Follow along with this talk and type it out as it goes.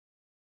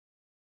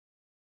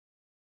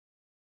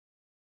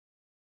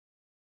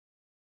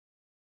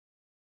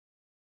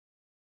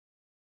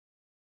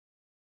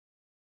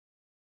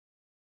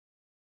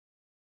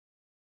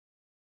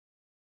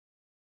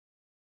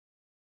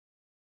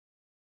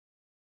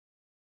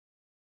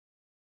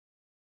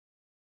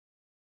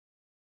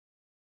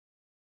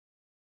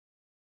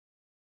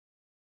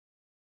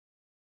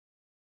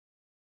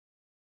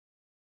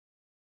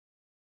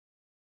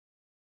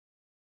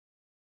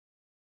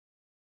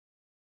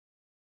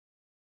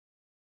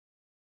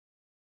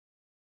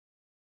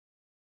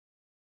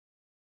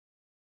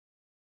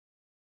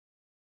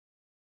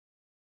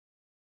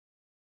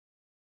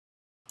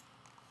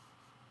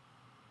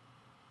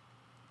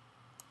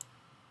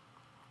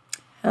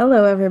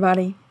Hello,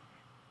 everybody.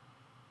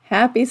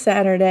 Happy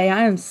Saturday.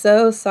 I am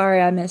so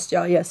sorry I missed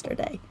y'all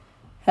yesterday.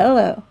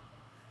 Hello.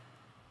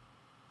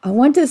 I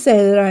want to say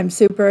that I'm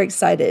super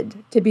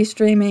excited to be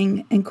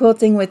streaming and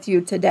quilting with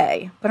you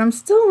today, but I'm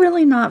still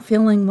really not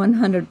feeling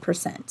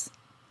 100%.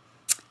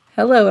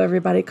 Hello,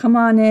 everybody. Come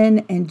on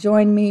in and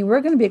join me. We're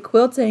going to be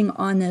quilting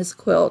on this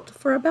quilt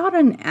for about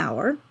an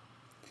hour.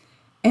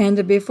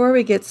 And before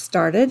we get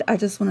started, I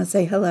just want to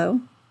say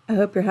hello. I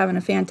hope you're having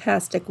a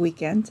fantastic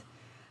weekend.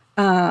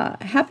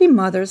 Happy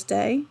Mother's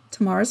Day.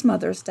 Tomorrow's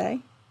Mother's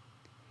Day.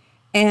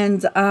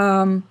 And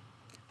I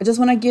just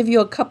want to give you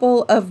a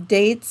couple of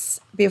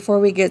dates before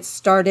we get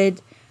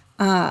started.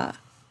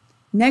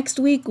 Next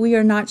week, we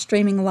are not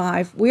streaming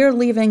live. We are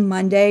leaving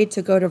Monday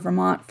to go to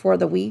Vermont for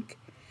the week.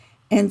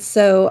 And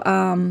so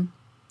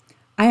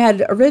I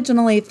had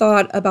originally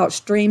thought about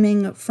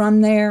streaming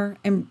from there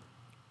and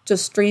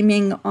just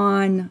streaming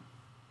on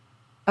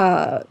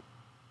our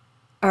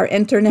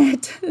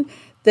internet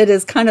that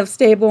is kind of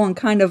stable and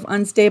kind of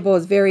unstable,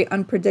 is very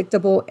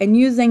unpredictable, and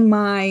using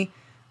my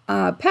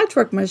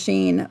patchwork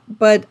machine,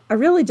 but I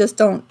really just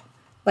don't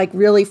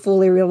really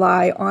fully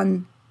rely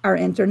on our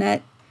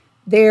internet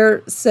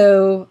there,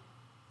 so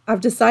I've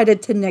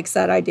decided to nix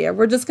that idea.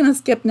 We're just going to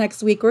skip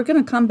next week. We're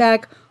going to come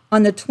back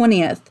on the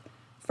 20th,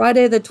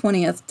 Friday the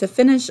 20th, to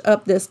finish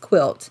up this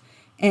quilt,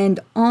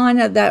 and on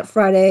that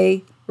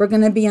Friday, we're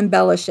going to be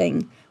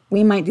embellishing.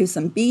 We might do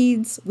some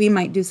beads, we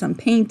might do some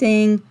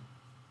painting.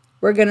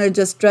 We're going to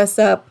just dress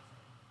up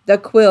the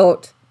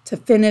quilt to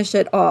finish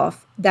it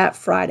off that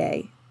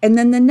Friday. And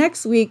then the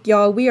next week,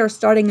 y'all, we are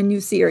starting a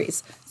new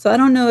series. So I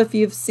don't know if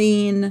you've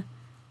seen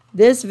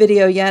this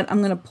video yet. I'm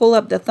going to pull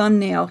up the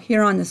thumbnail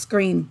here on the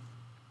screen.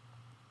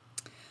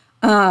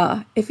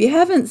 If you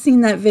haven't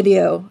seen that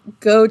video,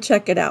 go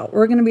check it out.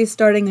 We're going to be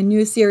starting a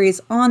new series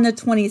on the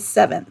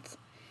 27th.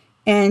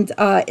 And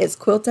it's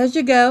Quilt As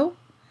You Go.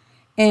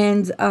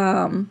 And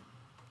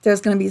there's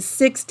going to be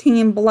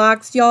 16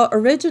 blocks. Y'all,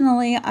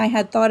 originally I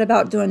had thought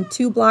about doing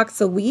 2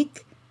 blocks a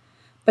week,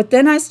 but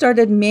then I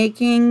started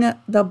making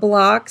the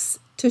blocks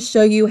to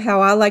show you how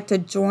I like to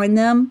join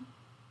them,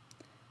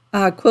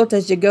 quilt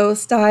as you go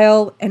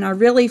style, and I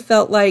really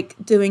felt like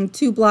doing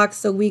 2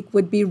 blocks a week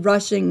would be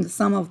rushing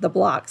some of the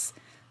blocks.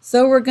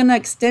 So we're going to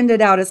extend it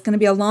out. It's going to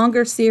be a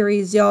longer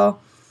series, y'all.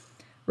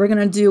 We're going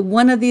to do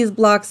 1 of these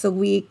blocks a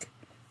week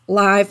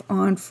live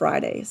on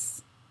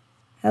Fridays.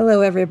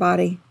 Hello,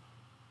 everybody.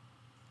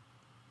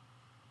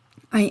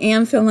 I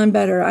am feeling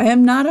better. I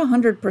am not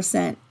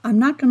 100%. I'm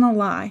not going to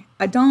lie.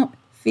 I don't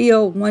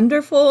feel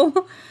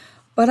wonderful,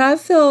 but I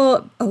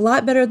feel a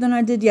lot better than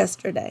I did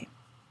yesterday.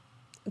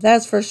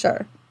 That's for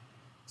sure.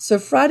 So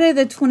Friday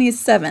the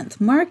 27th,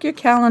 mark your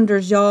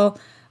calendars, y'all.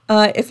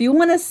 If you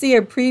want to see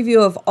a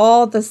preview of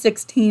all the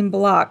 16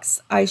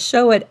 blocks, I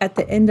show it at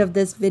the end of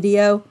this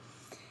video.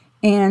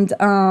 And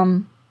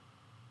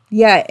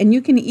yeah, and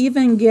you can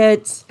even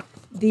get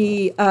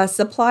the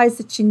supplies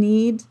that you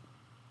need.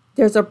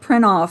 There's a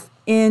print off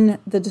in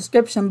the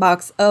description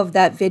box of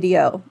that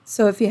video.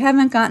 So if you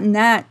haven't gotten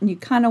that and you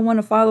kind of want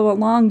to follow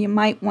along, you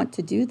might want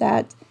to do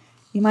that.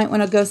 You might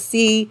want to go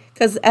see,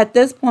 because at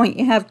this point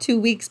you have 2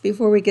 weeks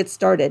before we get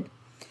started.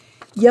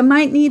 You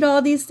might need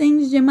all these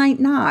things, you might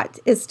not.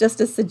 It's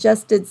just a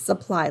suggested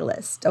supply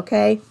list,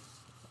 okay?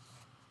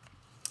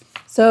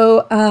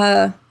 So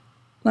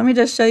let me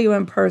just show you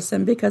in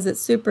person because it's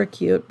super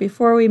cute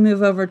before we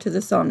move over to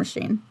the sewing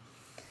machine.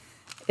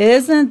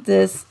 Isn't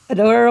this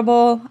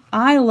adorable?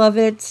 I love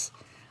it.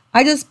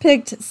 I just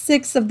picked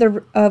 6 of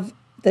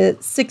the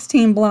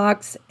 16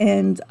 blocks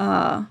and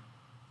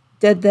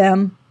did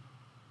them.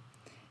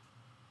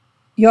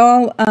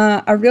 Y'all,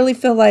 I really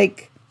feel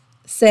like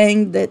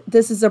saying that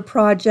this is a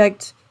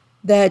project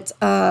that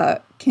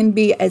can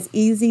be as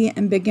easy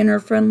and beginner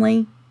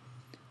friendly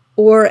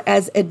or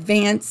as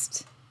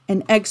advanced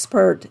and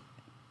expert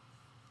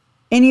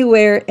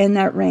anywhere in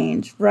that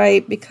range,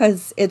 right?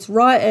 Because it's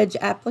raw edge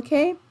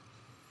applique.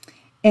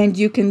 And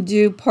you can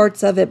do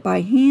parts of it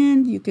by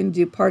hand, you can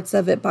do parts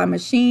of it by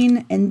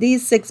machine, and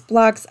these 6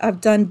 blocks I've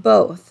done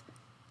both,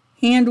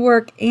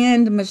 handwork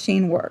and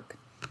machine work.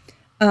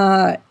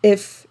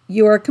 If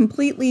you are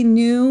completely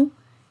new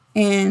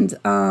and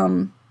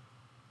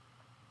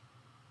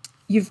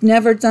you've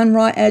never done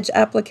raw edge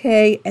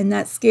applique and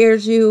that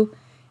scares you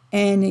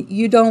and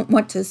you don't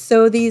want to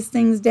sew these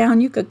things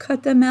down, you could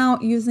cut them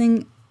out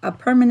using a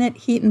permanent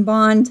heat and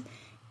bond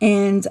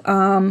and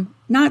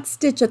not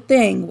stitch a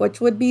thing, which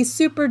would be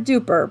super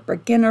duper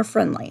beginner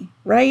friendly,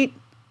 right?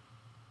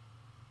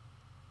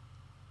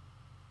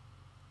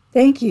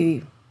 Thank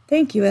you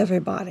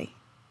everybody.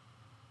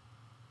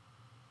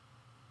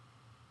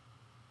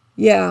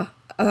 Yeah,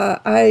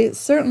 I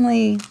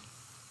certainly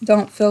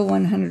don't feel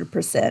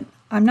 100%.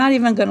 I'm not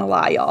even gonna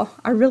lie, y'all.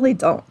 I really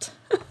don't.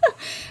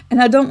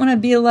 And I don't want to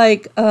be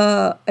like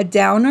a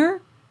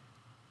downer,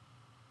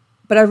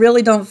 but I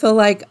really don't feel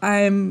like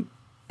I'm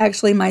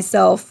actually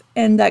myself,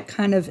 and that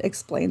kind of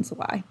explains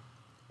why.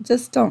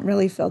 Just don't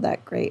really feel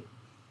that great.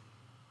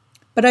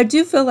 But I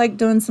do feel like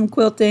doing some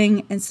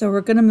quilting, and so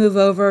we're going to move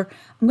over.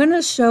 I'm going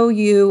to show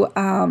you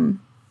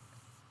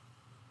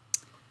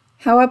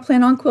how I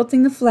plan on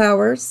quilting the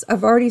flowers.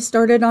 I've already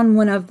started on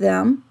one of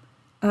them,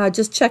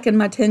 just checking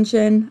my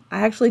tension.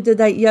 I actually did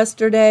that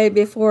yesterday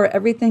before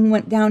everything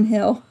went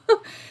downhill.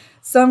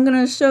 So I'm going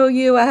to show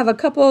you, I have a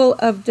couple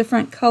of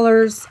different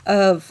colors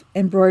of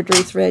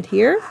embroidery thread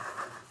here.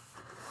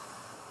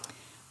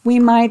 We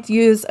might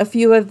use a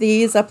few of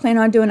these. I plan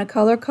on doing a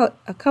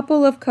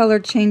couple of color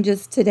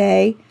changes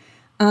today.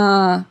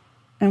 I'm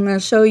going to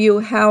show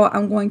you how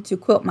I'm going to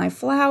quilt my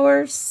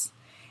flowers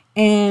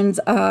and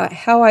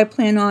how I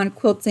plan on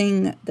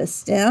quilting the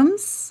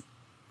stems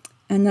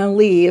and the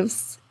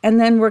leaves. And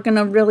then we're going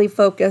to really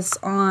focus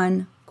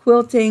on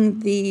quilting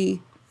the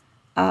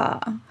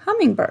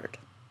hummingbird.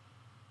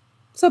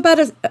 So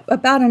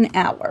about an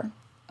hour,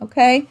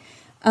 okay?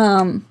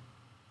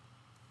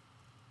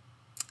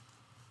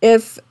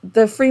 If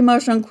the free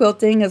motion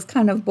quilting is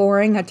kind of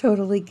boring, I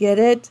totally get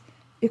it.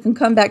 You can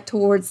come back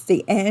towards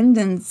the end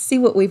and see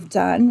what we've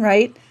done,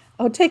 right?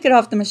 I'll take it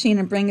off the machine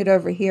and bring it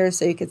over here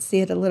so you can see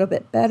it a little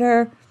bit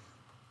better.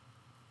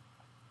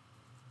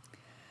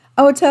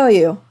 I will tell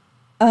you,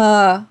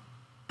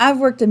 I've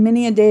worked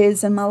many a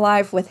days in my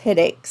life with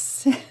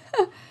headaches.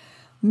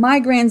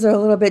 Migraines are a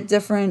little bit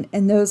different,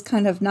 and those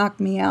kind of knock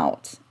me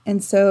out.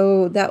 And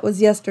so that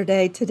was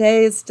yesterday.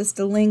 Today is just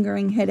a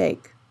lingering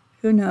headache.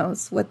 Who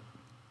knows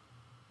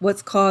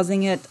what's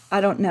causing it?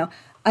 I don't know.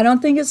 I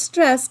don't think it's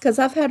stress because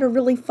I've had a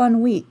really fun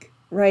week,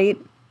 right?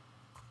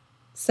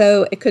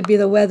 So it could be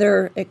the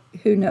weather.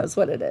 Who knows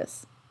what it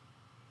is.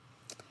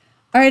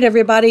 All right,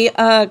 everybody.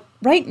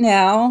 Right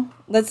now,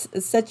 let's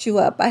set you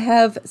up. I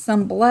have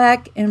some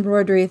black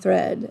embroidery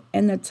thread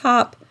in the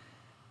top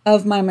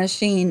of my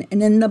machine.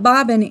 And in the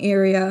bobbin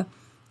area,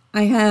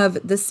 I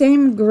have the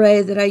same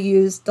gray that I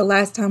used the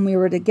last time we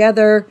were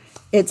together.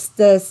 It's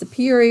the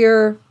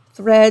Superior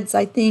Threads,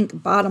 I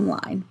think, bottom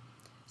line.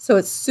 So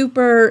it's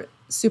super,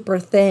 super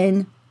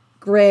thin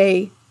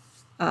gray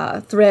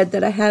thread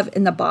that I have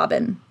in the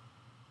bobbin.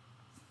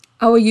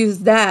 I will use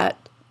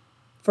that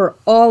for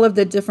all of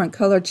the different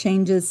color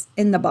changes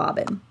in the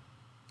bobbin.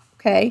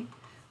 Okay,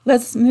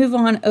 let's move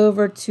on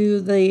over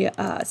to the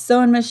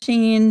sewing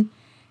machine.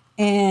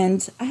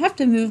 And I have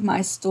to move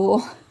my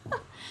stool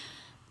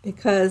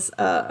because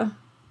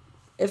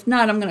if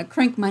not, I'm going to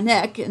crank my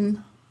neck,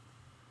 and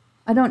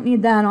I don't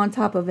need that on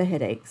top of a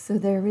headache. So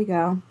there we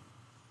go.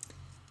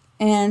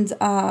 And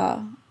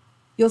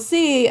you'll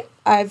see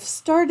I've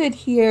started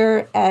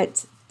here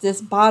at this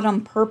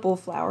bottom purple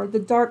flower, the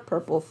dark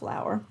purple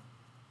flower.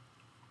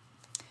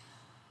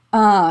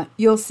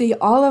 You'll see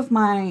all of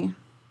my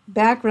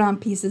background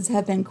pieces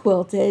have been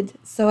quilted.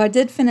 So I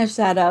did finish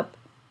that up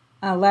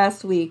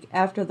last week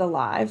after the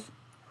live.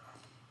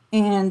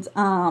 And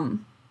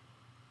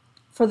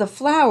for the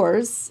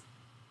flowers,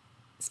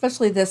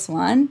 especially this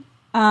one,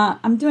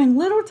 I'm doing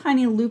little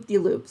tiny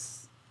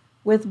loop-de-loops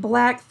with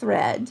black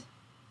thread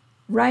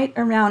right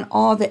around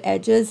all the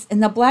edges.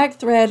 And the black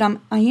thread,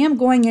 I am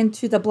going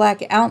into the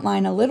black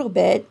outline a little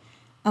bit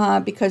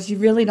because you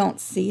really don't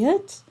see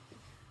it.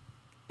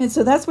 And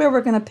so that's where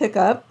we're going to pick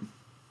up.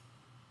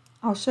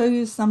 I'll show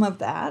you some of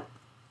that.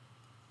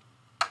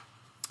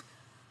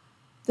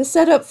 The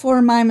setup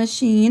for my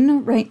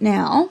machine right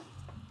now,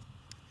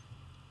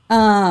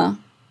 I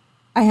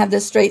have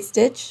the straight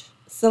stitch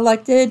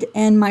selected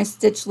and my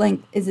stitch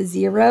length is a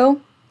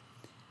 0.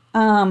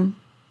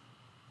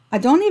 I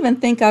don't even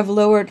think I've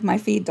lowered my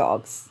feed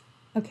dogs,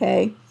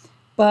 okay?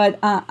 But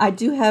I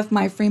do have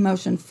my free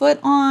motion foot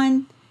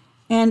on,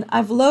 and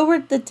I've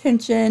lowered the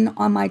tension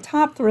on my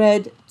top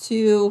thread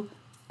to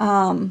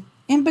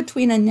in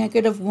between a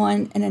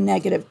 -1 and a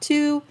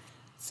 -2,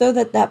 so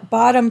that that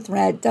bottom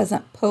thread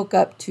doesn't poke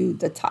up to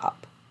the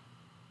top.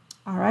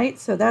 All right,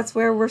 so that's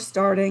where we're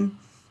starting.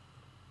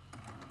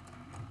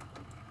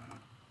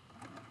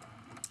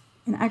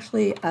 And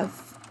actually,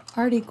 I've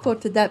already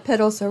quilted that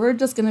petal, so we're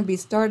just going to be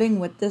starting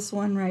with this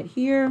one right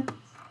here.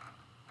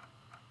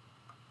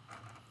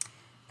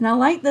 And I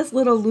like this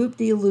little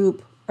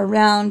loop-de-loop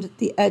around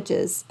the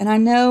edges. And I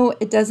know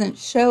it doesn't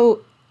show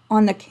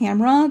on the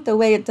camera the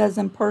way it does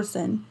in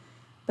person,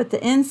 but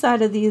the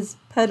inside of these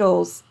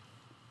petals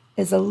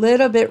is a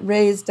little bit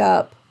raised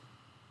up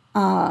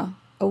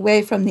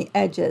away from the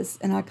edges,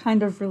 and I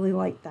kind of really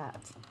like that.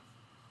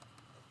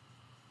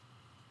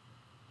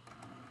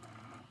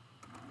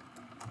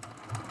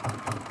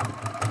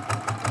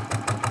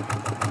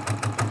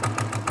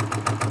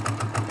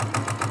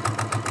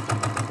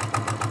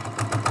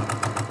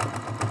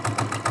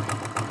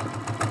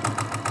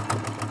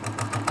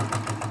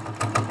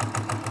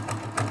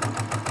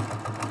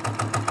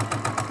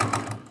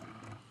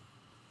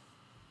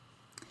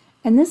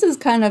 And this is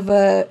kind of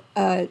a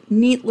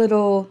neat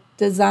little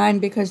design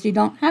because you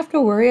don't have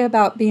to worry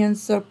about being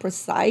so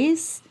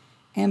precise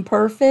and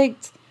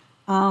perfect.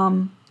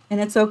 And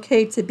it's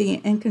okay to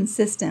be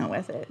inconsistent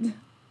with it.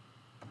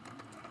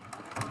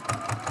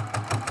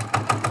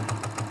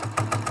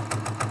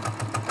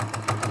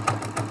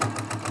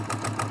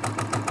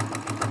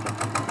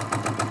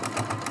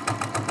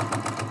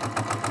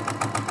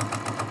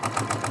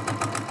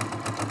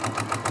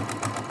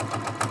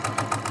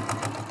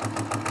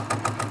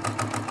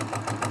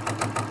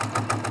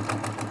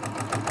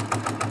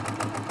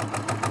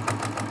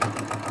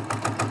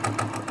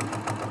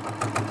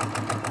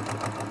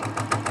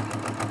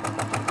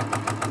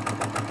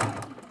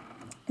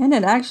 And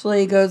it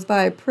actually goes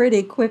by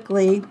pretty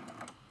quickly.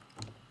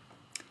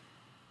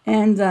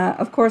 And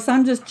of course,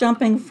 I'm just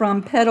jumping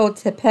from petal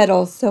to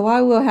petal, so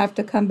I will have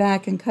to come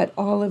back and cut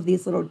all of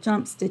these little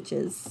jump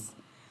stitches.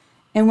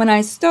 And when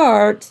I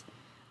start,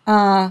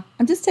 I'm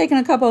just taking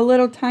a couple of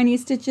little tiny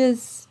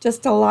stitches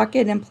just to lock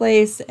it in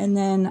place, and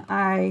then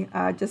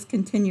I just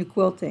continue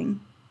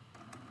quilting.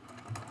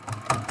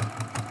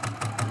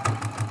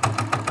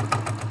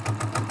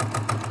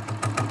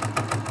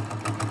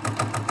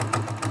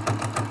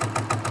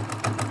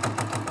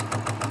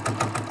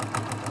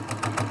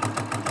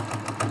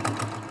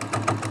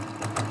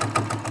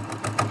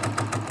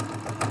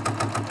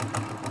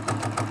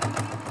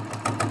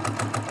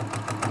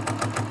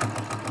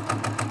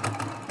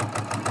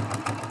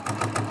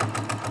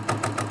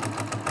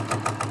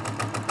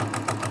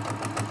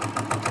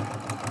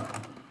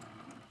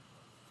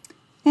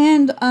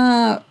 And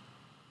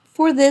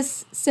for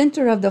this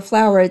center of the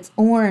flower, it's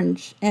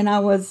orange, and I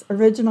was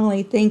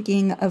originally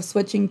thinking of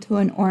switching to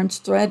an orange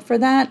thread for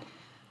that,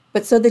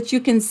 but so that you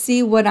can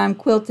see what I'm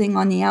quilting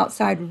on the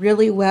outside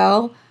really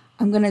well,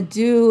 I'm going to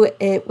do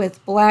it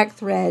with black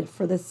thread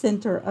for the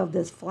center of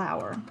this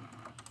flower.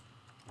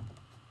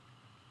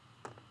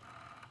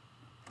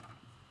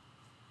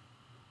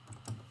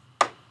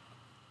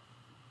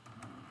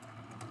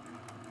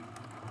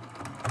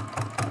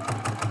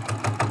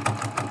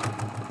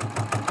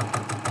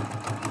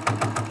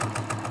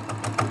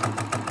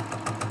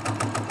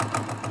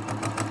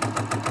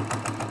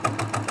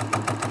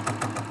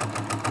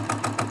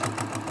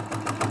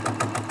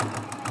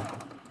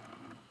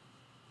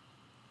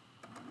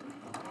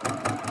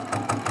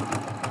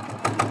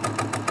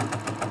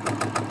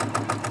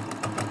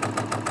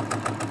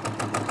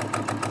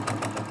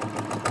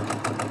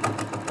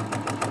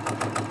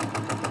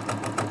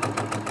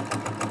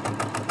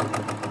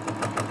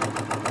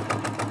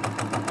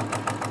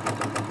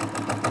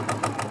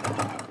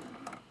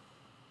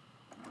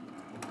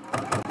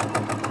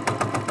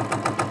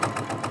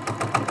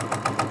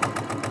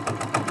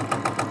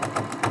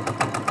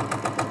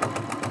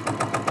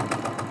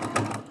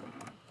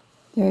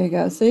 There you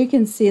go. So you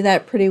can see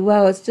that pretty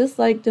well. It's just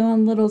like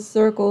doing little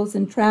circles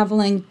and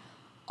traveling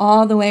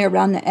all the way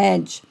around the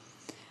edge.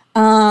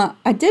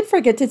 I did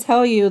forget to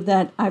tell you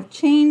that I've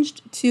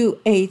changed to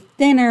a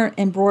thinner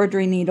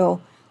embroidery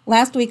needle.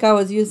 Last week I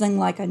was using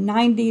like a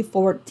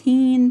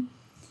 90-14,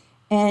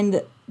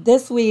 and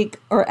this week,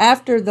 or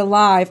after the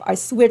live, I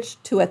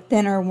switched to a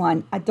thinner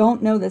one. I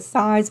don't know the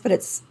size, but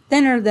it's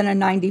thinner than a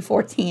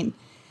 90-14.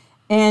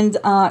 And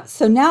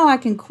so now I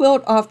can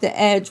quilt off the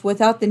edge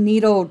without the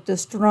needle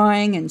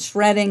destroying and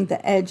shredding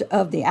the edge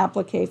of the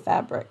applique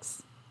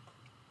fabrics.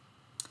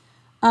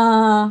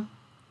 And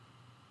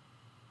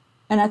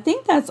I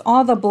think that's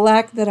all the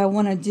black that I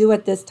want to do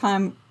at this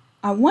time.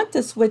 I want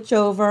to switch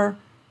over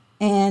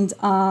and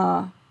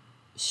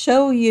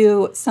show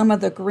you some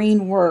of the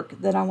green work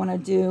that I want to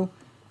do.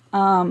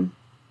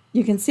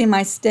 You can see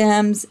my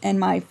stems and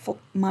my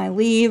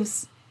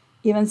leaves.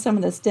 Even some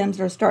of the stems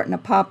are starting to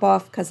pop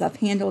off because I've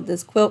handled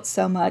this quilt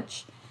so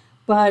much.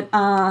 But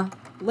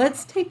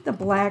let's take the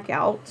black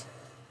out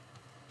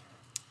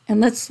and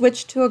let's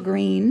switch to a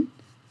green.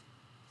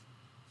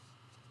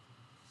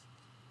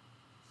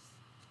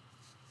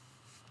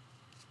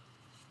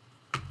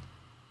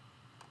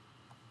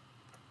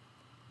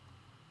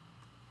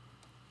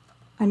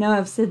 I know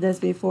I've said this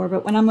before,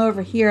 but when I'm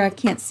over here, I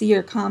can't see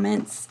your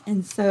comments,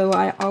 and so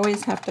I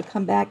always have to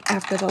come back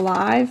after the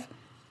live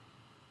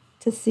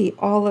to see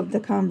all of the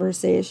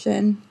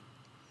conversation.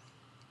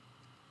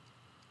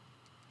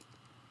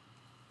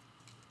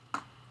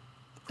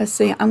 Let's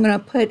see, I'm going to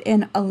put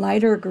in a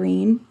lighter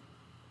green.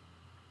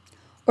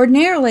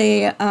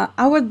 Ordinarily,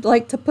 I would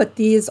like to put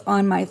these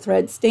on my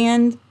thread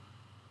stand,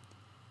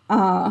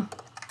 but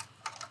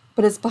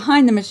it's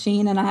behind the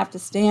machine and I have to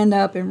stand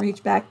up and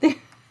reach back there.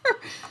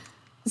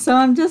 So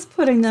I'm just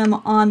putting them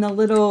on the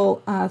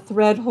little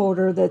thread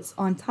holder that's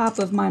on top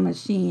of my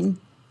machine.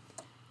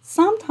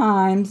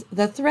 Sometimes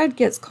the thread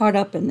gets caught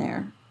up in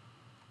there.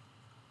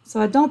 So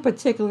I don't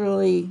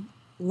particularly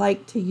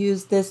like to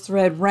use this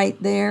thread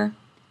right there,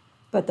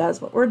 but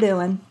that's what we're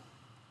doing.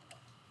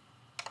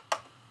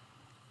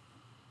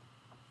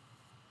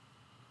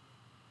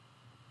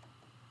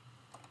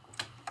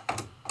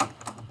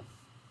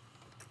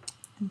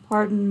 And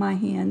pardon my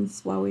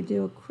hands while we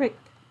do a quick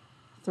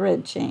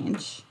thread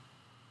change.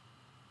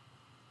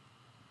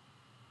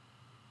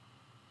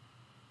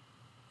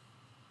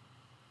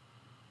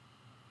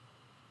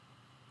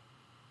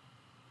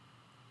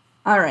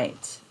 All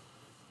right,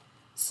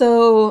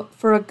 so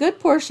for a good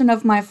portion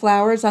of my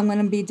flowers, I'm going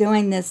to be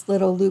doing this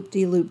little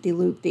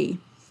loop-de-loop-de-loop-de.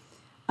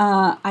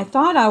 I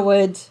thought I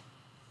would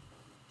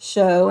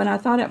show, and I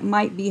thought it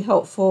might be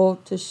helpful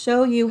to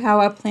show you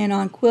how I plan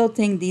on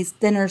quilting these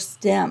thinner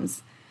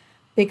stems,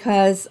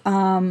 because,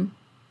 you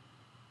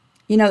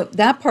know,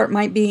 that part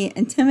might be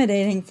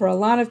intimidating for a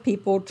lot of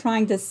people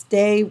trying to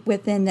stay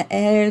within the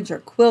edge or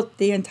quilt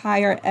the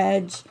entire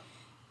edge.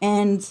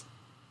 And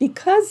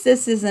because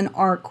this is an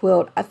art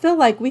quilt, I feel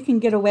like we can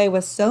get away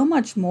with so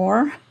much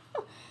more.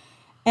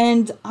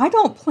 And I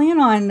don't plan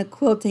on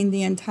quilting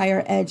the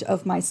entire edge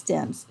of my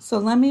stems. So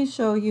let me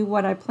show you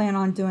what I plan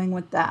on doing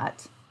with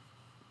that.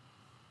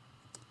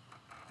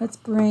 Let's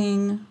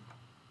bring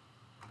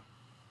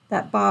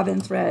that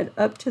bobbin thread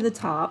up to the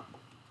top.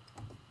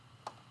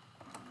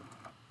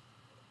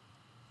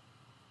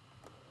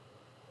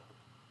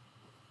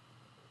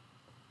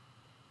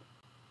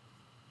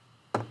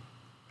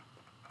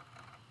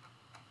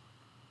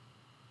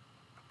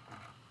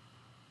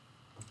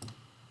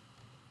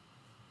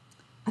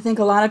 I think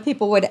a lot of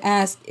people would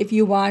ask, if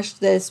you wash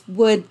this,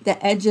 would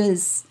the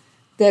edges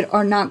that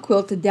are not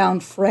quilted down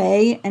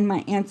fray? And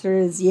my answer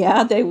is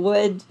yeah, they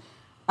would.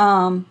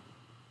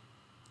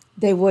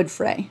 They would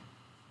fray.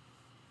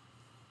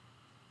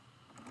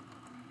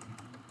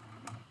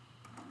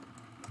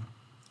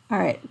 All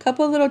right, a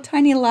couple of little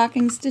tiny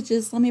locking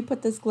stitches. Let me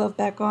put this glove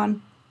back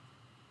on.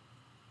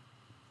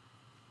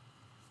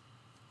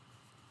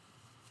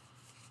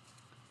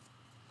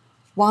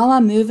 While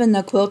I'm moving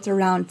the quilt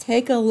around,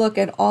 take a look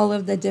at all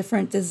of the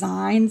different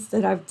designs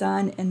that I've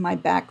done in my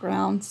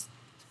backgrounds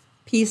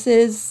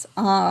pieces.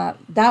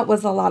 That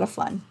was a lot of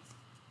fun.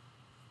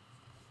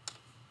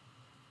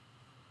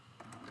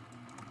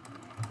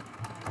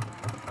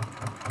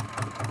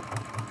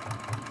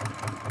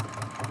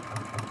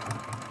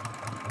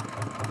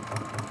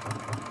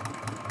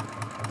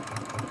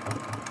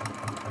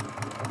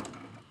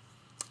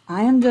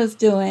 I am just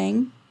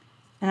doing,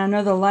 and I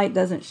know the light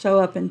doesn't show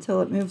up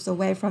until it moves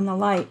away from the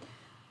light,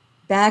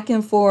 back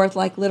and forth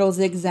like little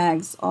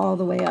zigzags all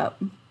the way up.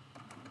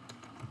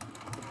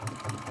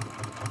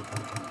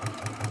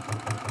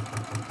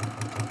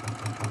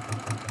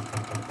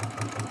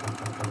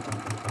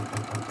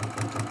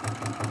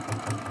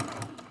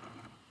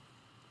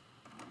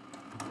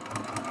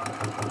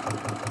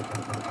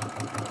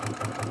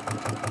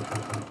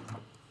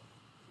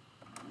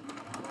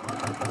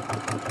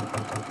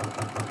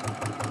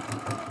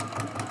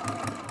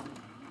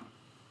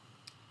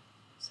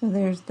 So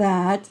there's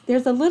that.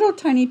 There's a little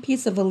tiny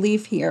piece of a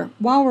leaf here.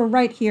 While we're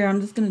right here, I'm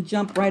just going to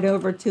jump right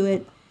over to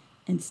it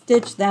and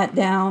stitch that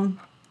down.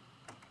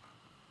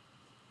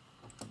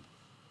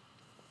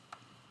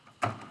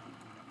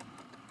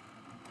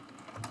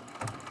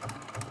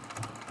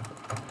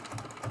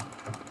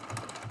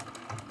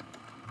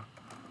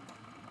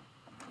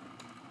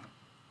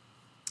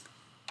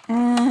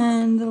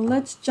 And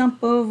let's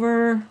jump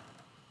over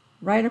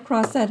right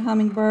across that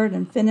hummingbird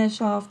and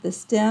finish off the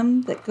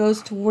stem that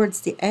goes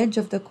towards the edge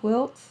of the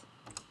quilt.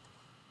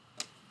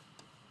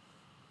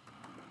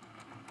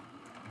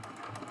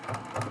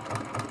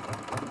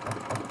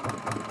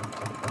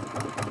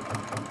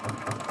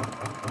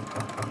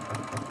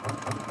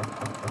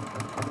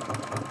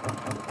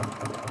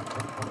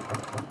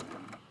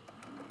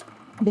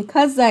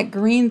 Because that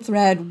green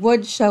thread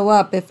would show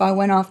up if I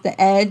went off the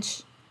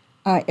edge,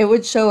 it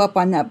would show up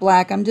on that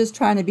black. I'm just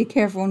trying to be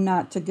careful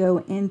not to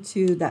go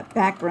into that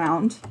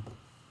background.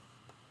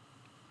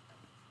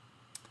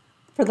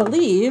 For the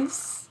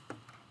leaves,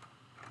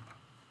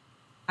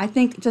 I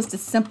think just a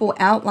simple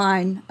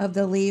outline of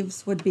the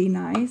leaves would be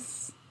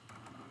nice.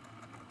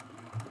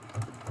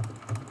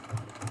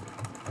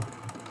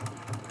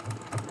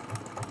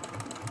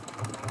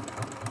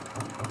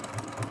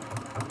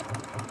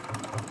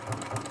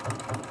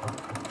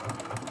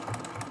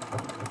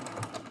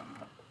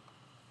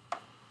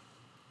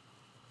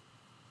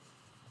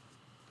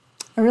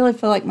 I really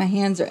feel like my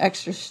hands are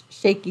extra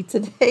shaky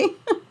today.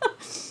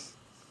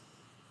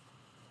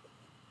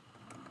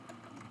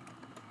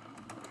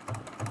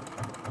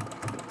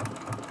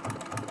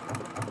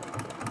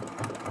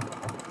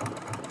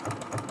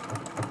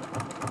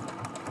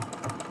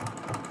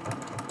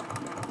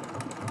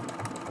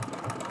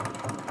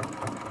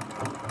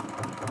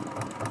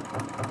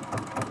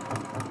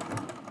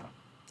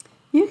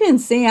 You can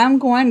see I'm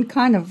going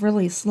kind of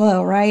really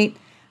slow, right?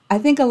 I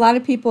think a lot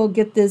of people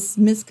get this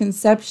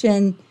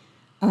misconception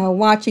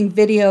watching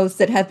videos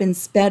that have been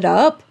sped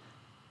up,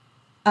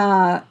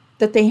 that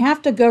they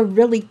have to go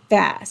really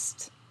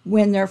fast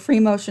when they're free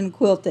motion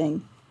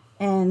quilting.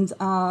 And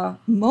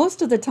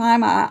most of the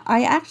time,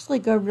 I actually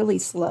go really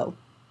slow.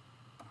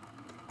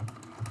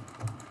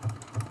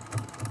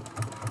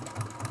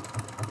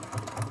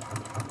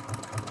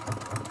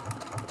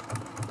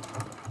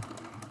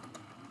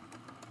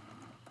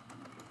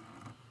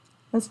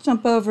 Let's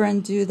jump over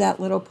and do that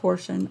little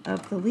portion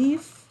of the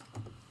leaf.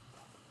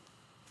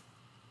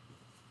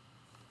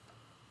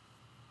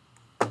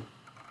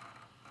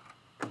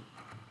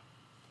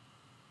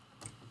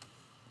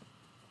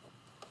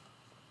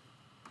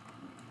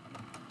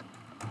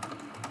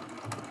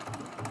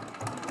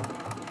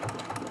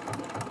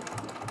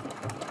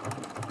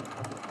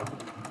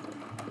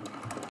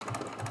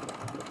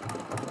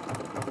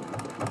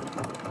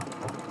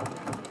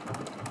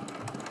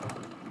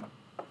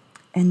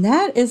 And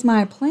that is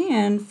my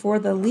plan for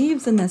the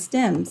leaves and the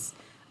stems.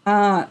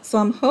 So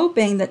I'm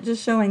hoping that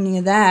just showing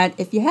you that,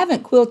 if you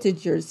haven't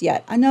quilted yours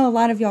yet, I know a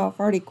lot of y'all have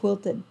already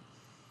quilted,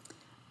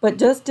 but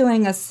just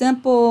doing a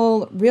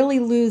simple, really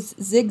loose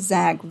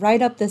zigzag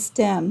right up the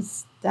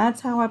stems,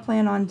 that's how I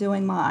plan on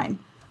doing mine,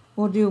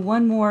 we'll do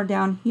one more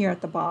down here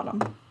at the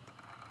bottom.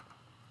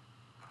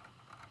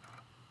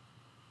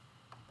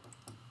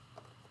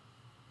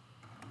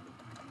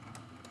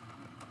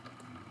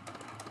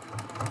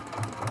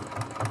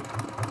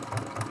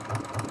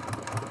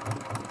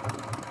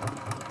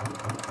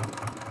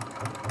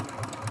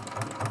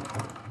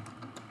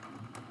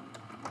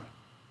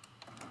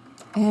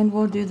 And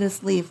we'll do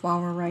this leaf while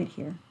we're right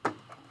here.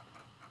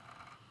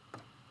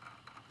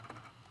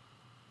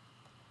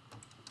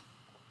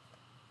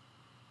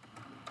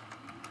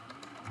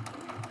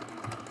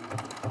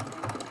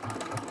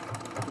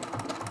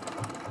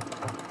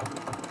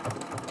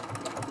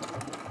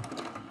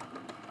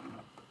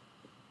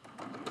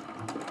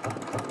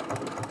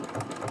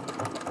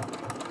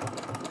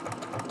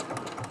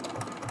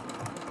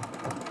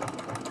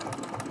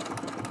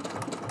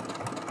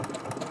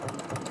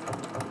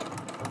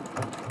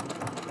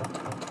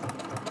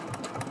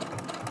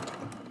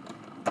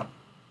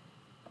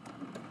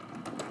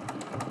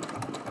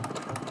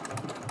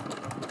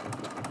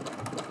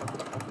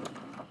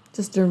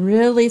 Just a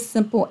really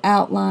simple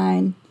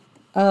outline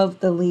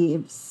of the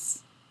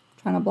leaves.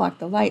 I'm trying to block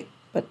the light,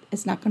 but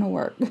it's not going to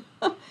work.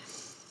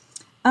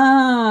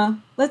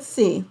 Let's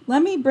see.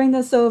 Let me bring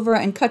this over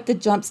and cut the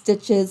jump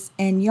stitches,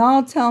 and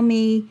y'all tell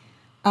me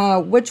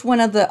which one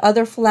of the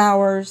other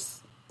flowers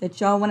that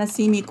y'all want to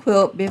see me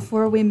quilt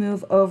before we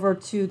move over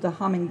to the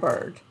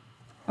hummingbird.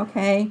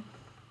 Okay.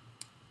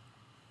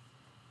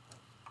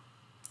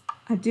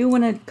 I do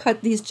want to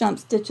cut these jump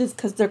stitches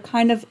because they're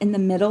kind of in the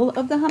middle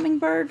of the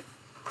hummingbird.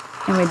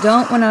 And we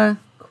don't want to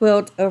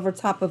quilt over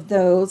top of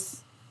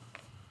those.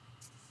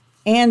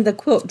 And the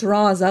quilt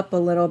draws up a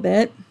little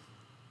bit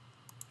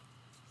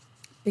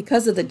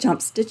because of the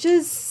jump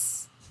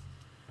stitches.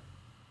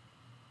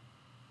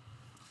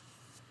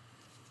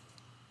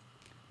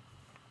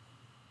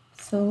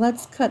 So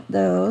let's cut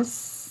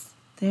those.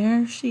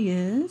 There she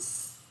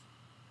is.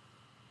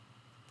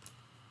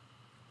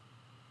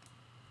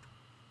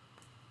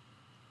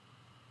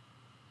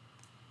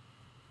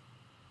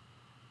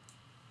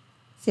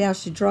 See how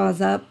she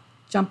draws up,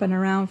 jumping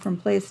around from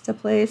place to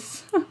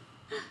place?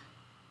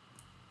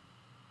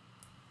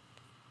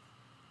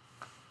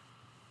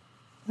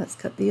 Let's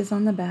cut these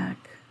on the back.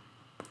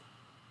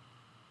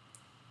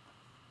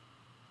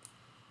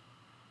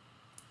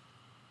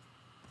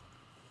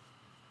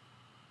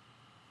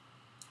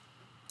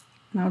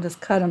 And I'll just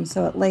cut them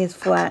so it lays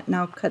flat, and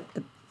I'll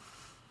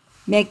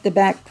make the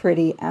back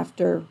pretty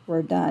after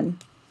we're done.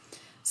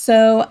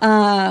 So,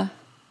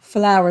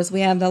 flowers.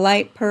 We have the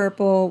light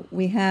purple,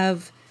 we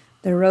have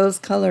the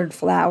rose-colored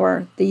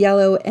flower, the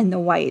yellow, and the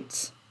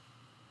white.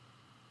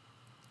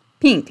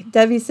 Pink.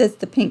 Debbie says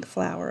the pink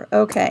flower.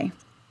 Okay.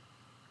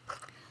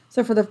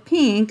 So for the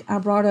pink, I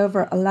brought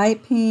over a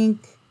light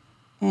pink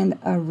and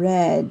a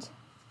red.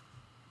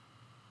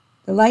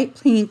 The light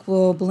pink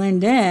will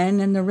blend in,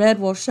 and the red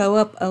will show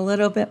up a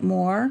little bit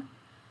more.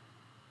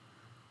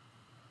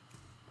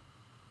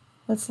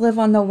 Let's live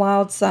on the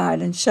wild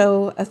side and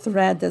show a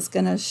thread that's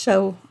going to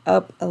show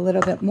up a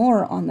little bit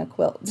more on the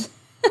quilt.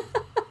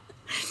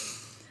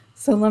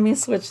 So let me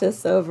switch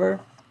this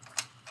over.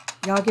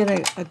 Y'all get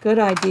a good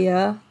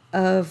idea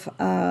of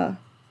how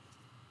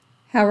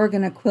we're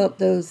going to quilt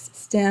those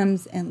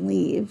stems and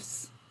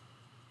leaves.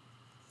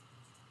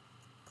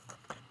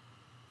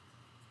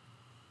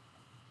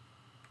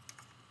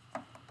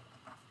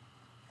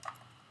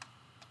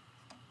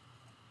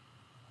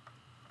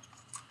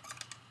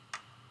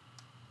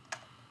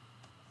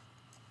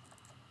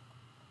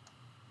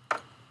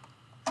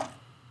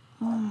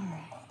 All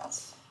right.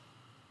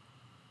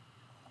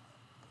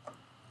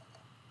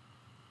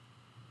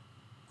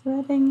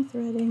 Threading,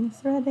 threading,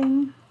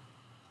 threading.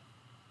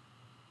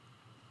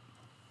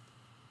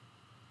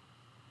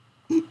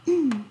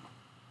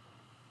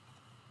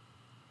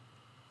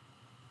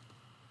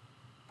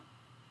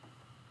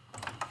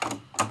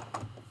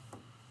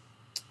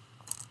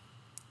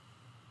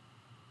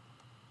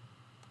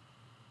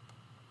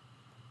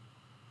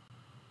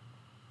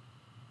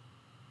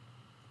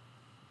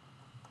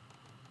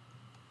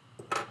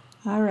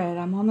 All right,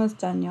 I'm almost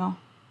done, y'all.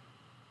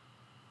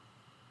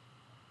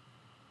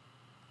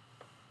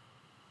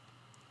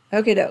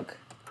 Okie doke.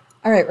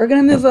 All right, we're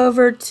going to move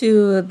over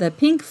to the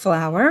pink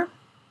flower.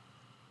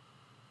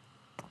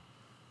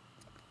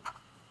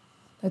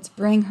 Let's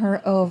bring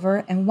her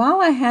over. And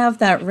while I have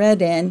that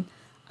red in,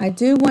 I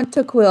do want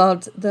to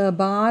quilt the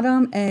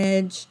bottom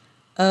edge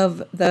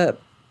of the,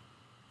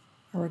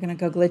 we're going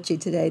to go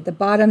glitchy today, the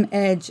bottom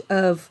edge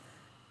of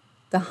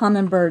the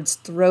hummingbird's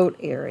throat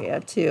area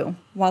too,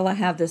 while I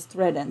have this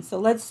thread in. So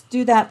let's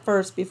do that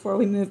first before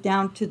we move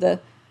down to the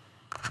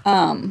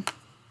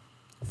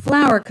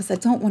flower, because I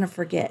don't want to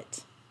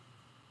forget.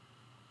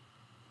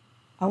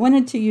 I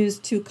wanted to use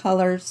two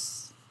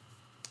colors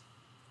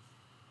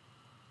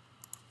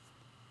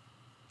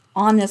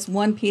on this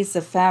one piece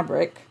of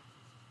fabric,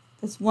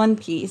 this one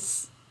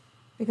piece,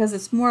 because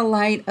it's more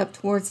light up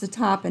towards the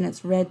top and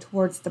it's red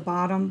towards the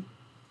bottom.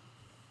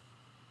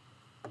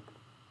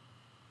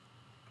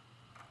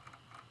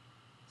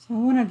 So I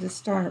wanted to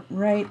start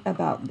right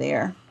about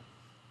there.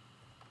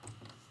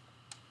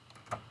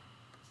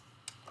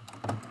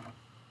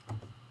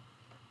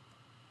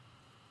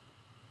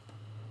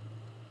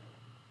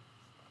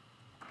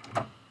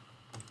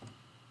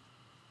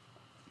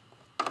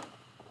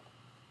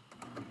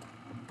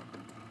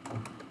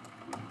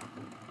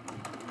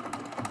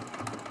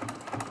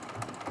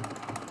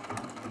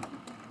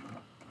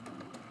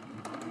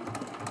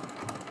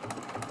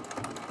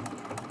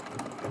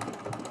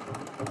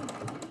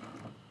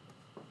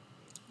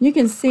 You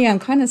can see I'm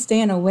kind of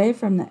staying away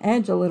from the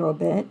edge a little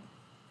bit.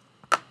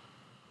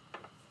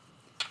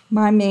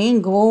 My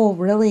main goal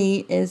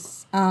really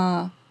is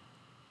to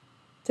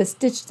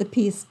stitch the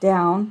piece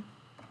down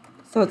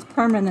so it's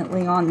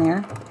permanently on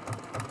there.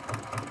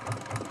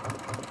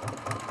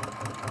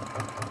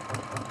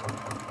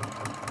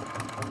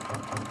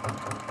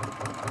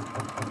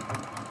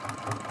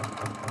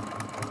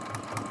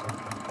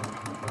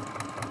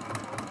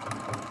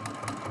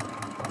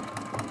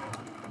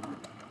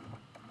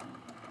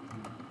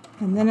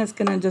 And then it's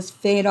going to just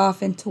fade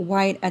off into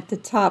white at the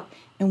top.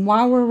 And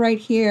while we're right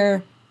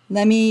here,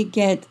 let me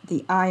get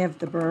the eye of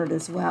the bird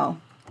as well.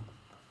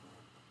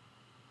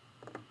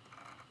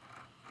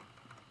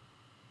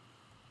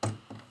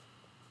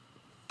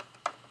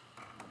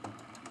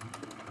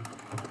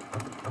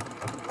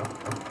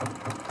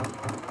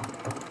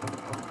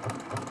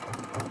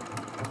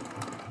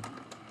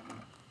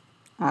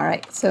 All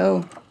right,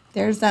 so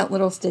there's that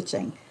little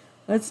stitching.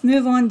 Let's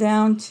move on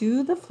down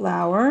to the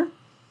flower.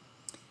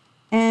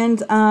 And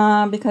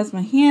because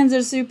my hands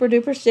are super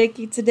duper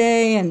shaky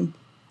today, and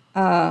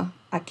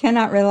I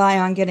cannot rely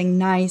on getting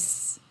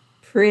nice,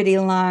 pretty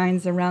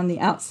lines around the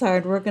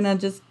outside, we're going to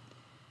just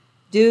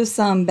do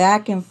some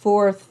back and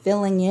forth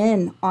filling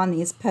in on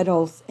these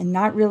petals and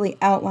not really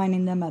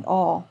outlining them at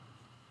all.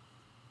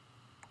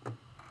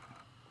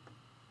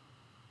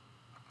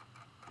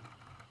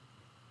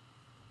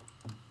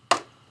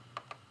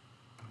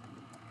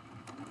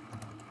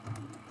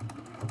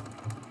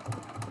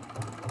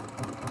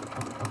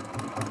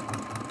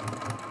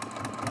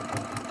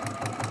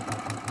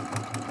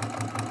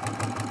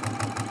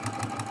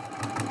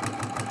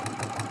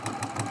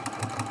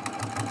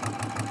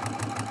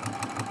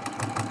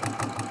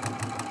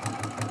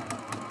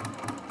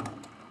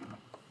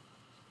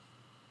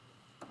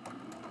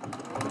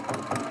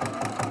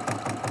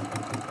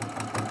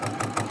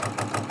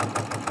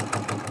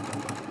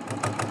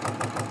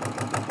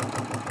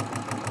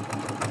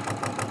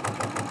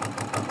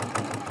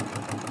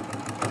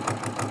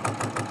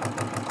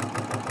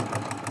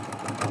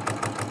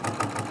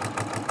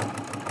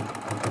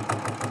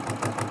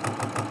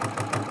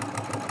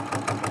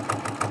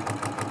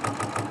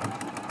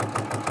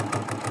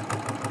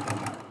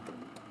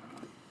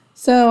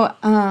 So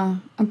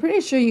I'm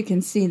pretty sure you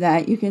can see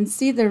that. You can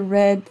see the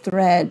red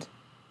thread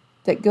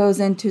that goes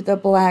into the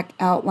black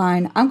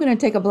outline. I'm going to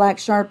take a black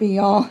Sharpie,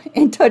 y'all,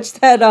 and touch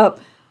that up.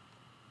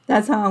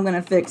 That's how I'm going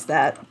to fix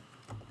that.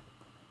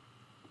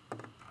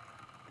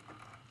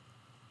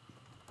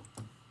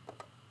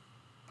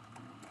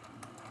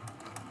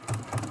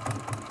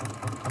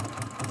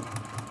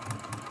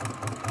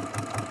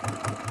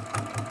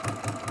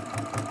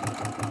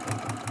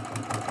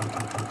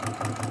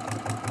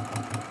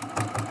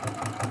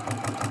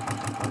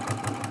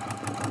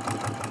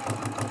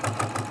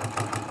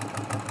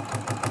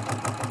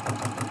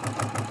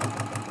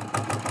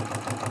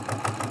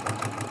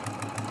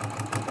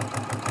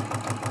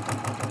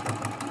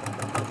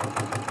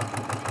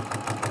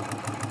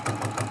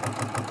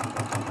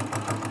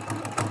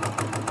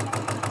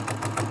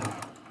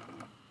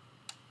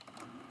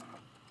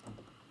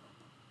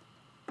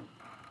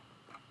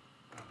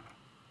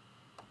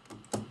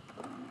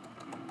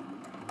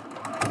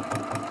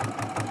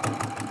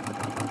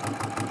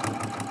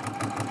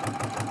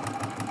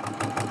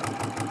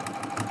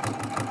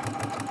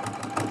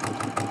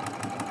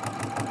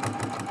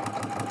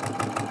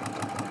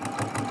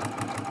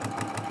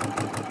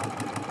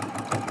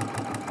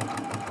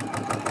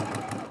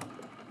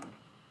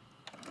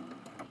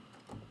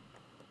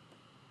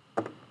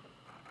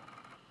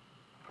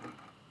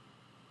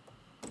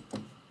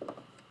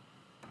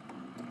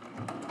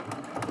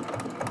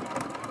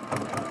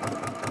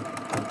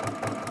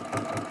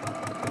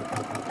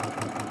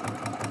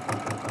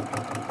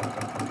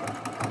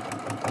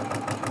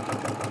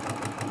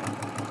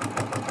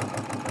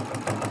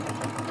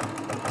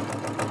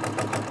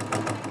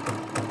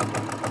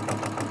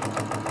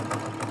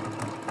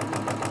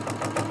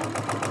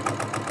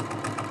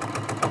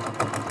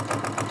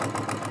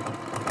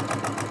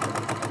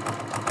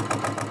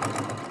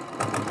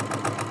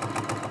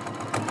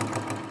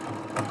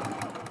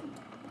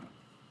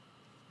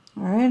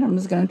 Alright, I'm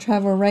just going to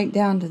travel right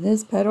down to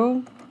this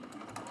petal.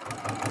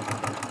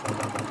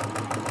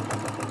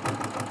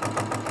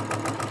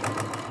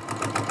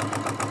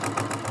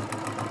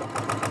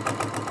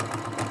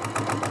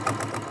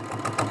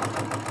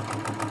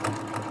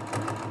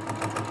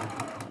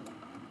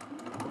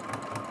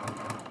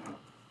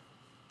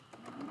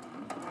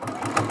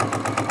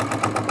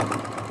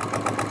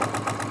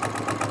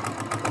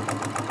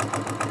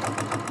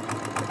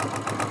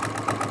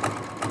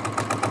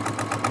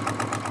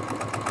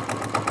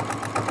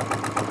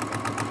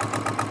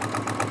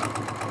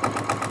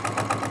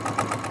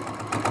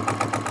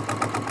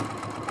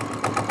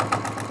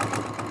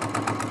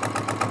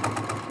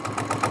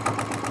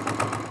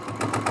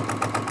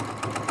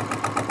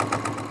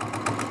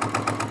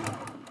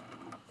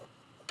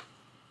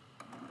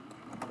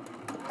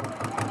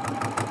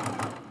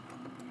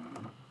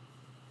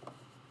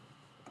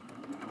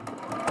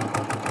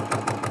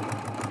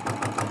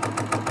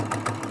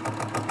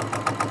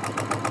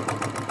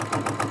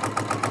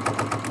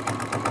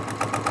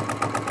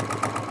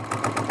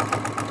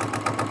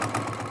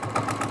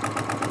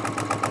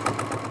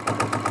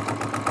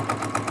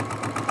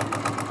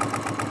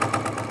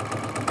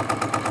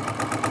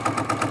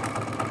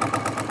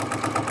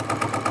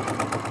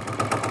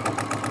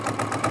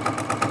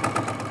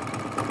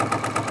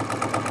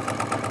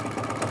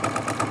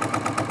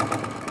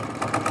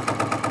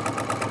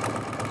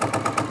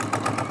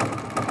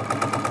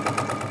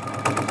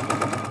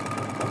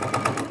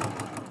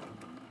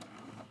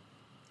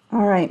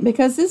 right,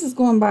 because this is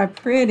going by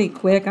pretty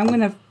quick, I'm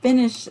going to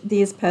finish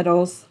these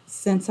petals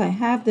since I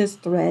have this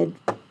thread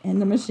in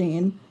the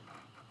machine.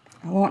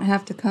 I won't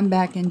have to come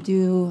back and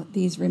do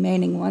these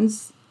remaining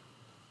ones.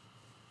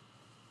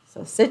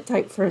 So sit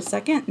tight for a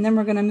second, and then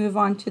we're going to move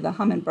on to the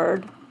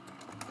hummingbird.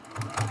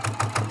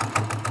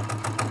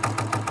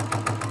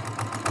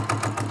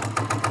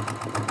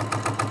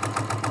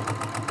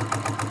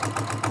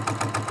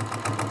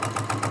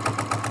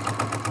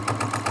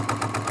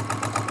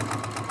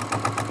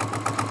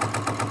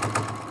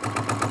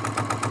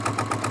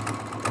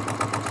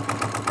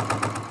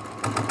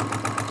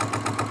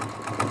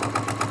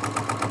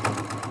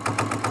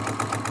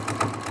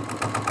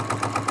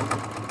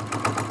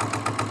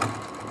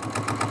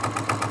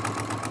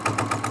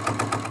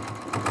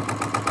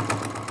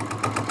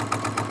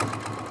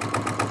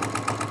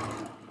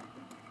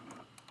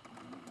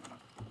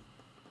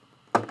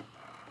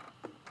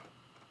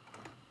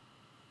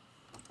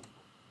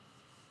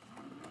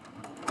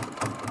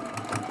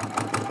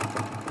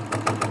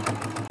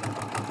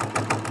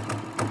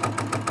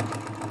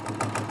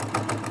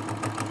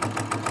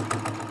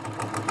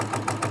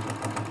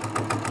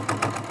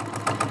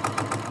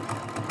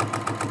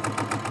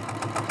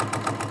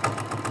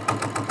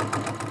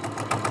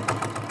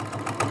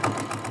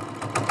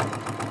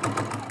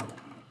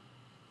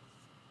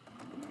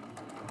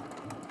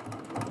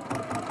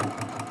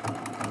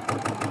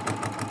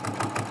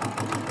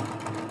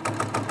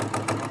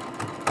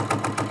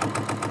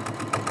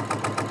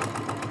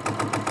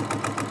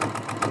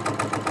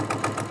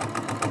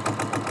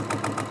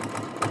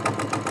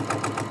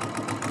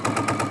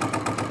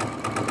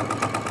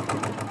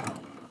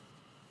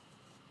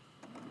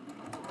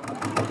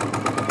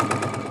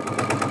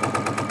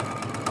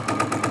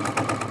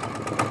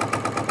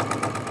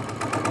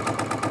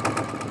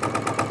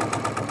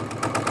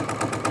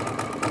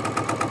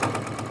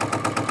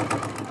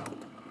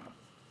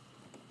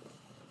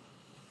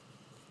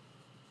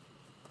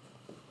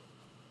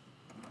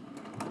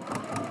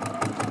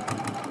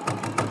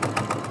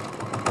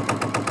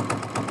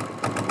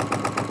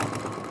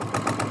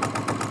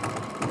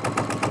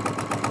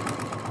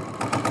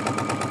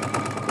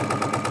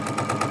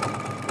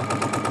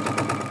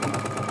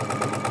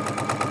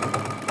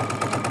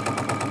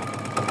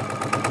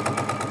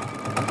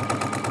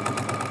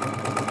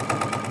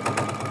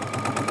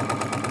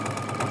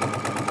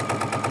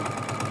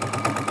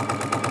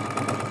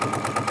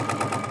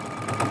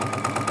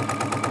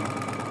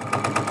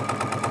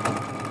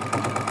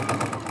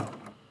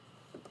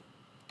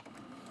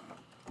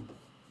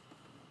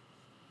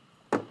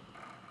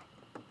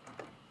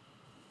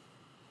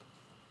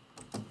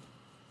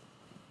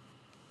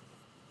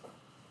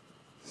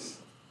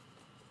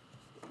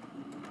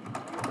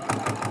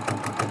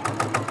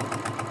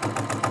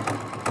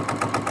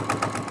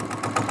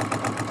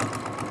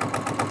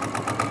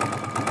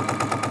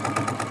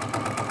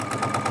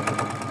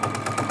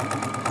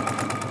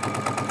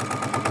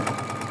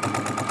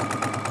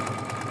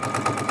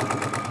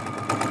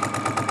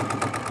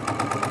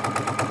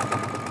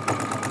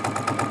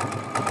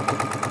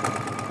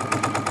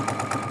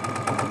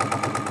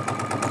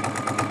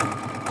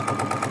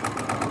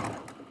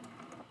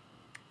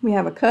 We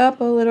have a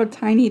couple little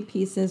tiny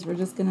pieces. We're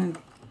just going to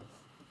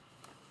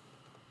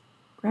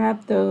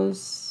grab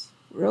those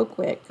real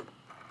quick.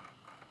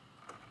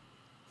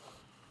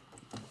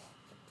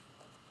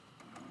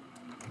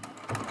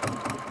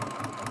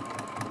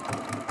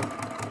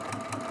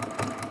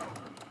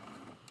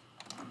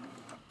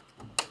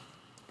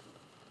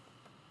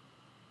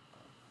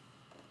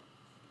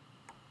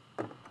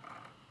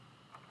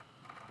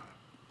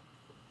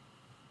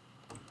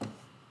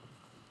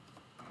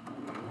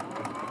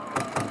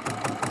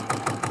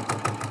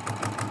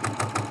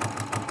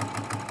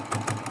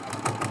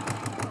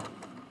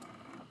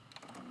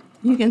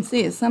 You can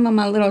see some of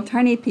my little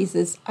tiny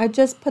pieces, I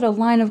just put a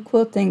line of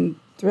quilting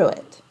through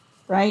it,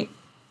 right?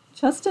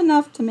 Just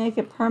enough to make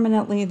it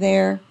permanently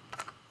there.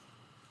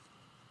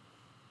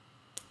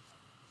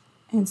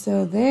 And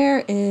so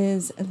there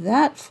is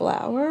that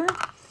flower.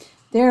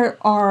 There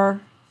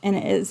are, and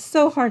it is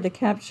so hard to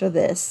capture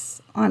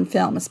this on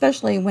film,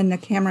 especially when the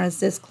camera is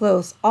this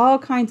close, all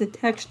kinds of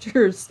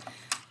textures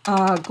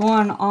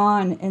going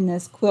on in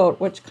this quilt,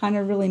 which kind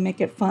of really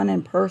make it fun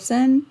in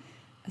person,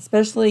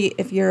 especially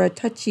if you're a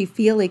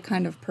touchy-feely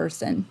kind of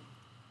person.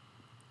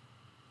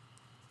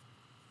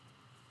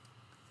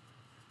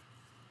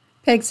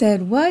 Peg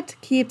said, what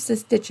keeps the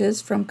stitches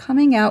from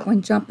coming out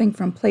when jumping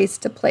from place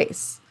to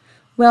place?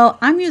 Well,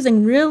 I'm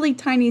using really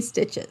tiny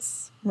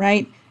stitches,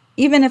 right?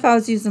 Even if I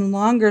was using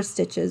longer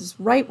stitches,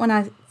 right when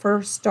I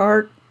first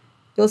start,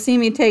 you'll see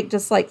me take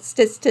just like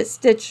stitch, stitch,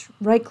 stitch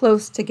right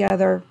close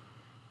together.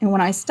 And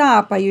when I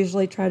stop, I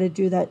usually try to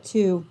do that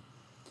too.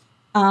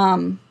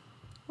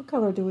 What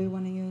color do we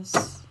want to use?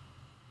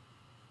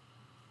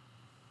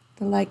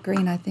 The light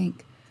green, I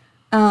think.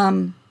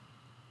 And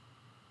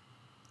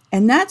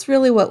that's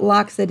really what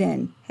locks it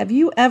in. Have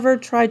you ever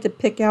tried to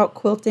pick out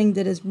quilting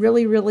that is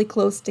really, really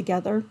close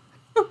together?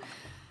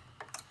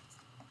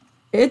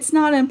 It's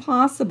not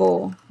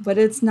impossible, but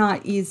it's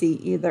not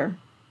easy either.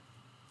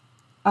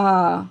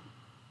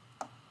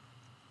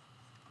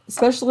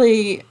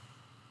 especially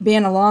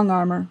being a long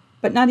armor.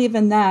 But not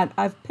even that.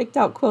 I've picked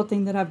out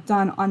quilting that I've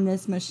done on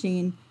this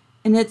machine,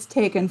 and it's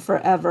taken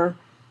forever.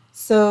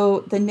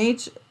 So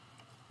the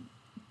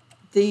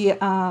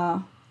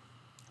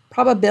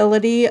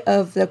probability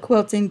of the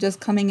quilting just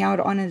coming out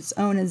on its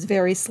own is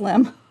very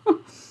slim.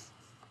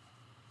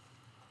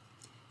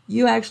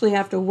 You actually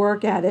have to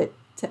work at it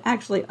to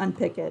actually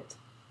unpick it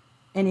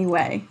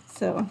anyway.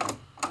 So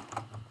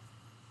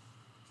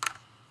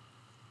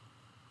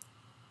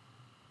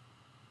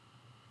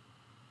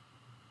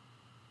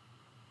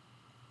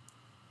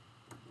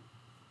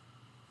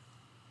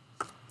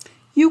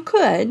you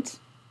could,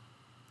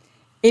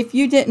 if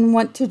you didn't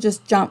want to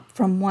just jump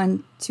from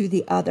one to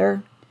the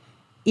other,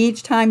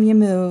 each time you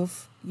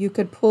move, you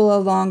could pull a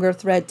longer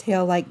thread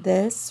tail like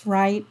this,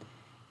 right?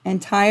 And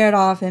tie it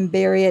off and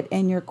bury it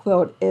in your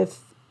quilt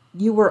if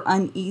you were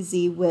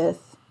uneasy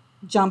with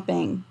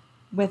jumping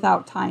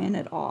without tying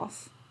it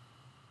off.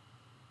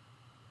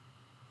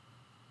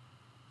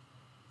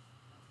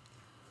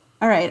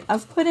 All right,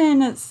 I've put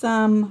in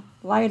some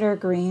lighter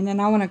green,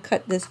 and I want to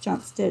cut this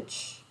jump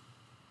stitch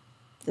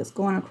that's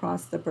going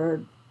across the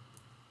bird.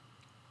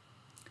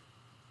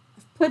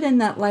 I've put in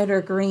that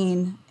lighter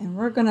green, and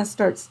we're going to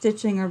start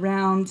stitching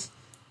around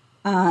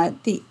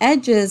the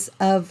edges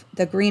of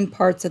the green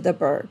parts of the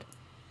bird.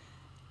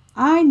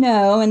 I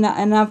know, and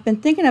I've been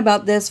thinking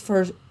about this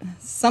for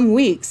some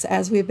weeks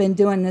as we've been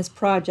doing this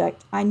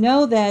project. I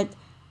know that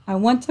I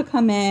want to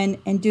come in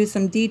and do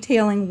some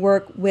detailing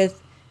work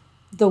with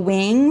the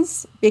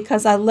wings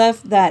because I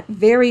left that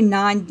very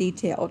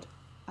non-detailed.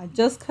 I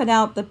just cut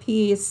out the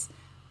piece.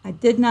 I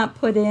did not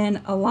put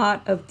in a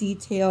lot of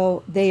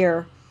detail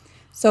there.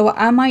 So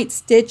I might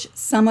stitch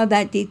some of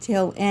that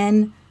detail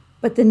in,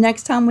 but the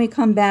next time we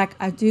come back,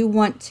 I do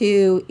want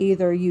to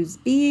either use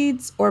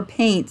beads or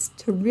paints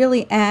to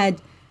really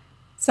add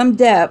some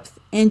depth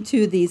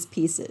into these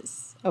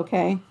pieces,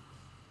 okay?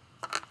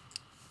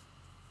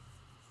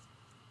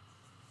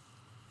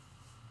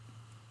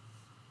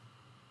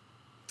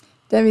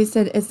 Debbie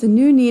said, is the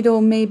new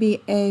needle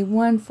maybe a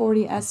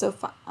 140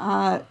 SO5?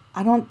 I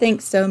don't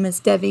think so, Miss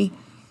Debbie.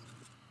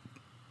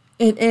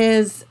 It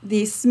is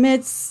the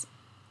Smith's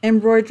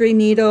embroidery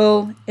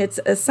needle. It's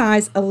a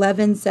size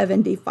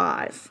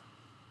 1175.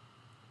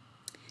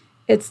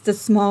 It's the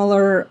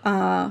smaller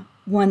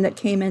one that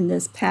came in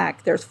this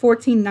pack. There's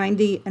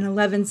 1490 and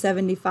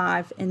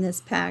 1175 in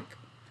this pack.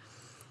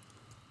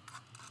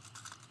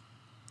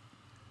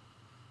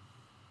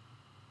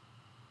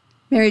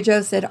 Mary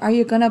Jo said, are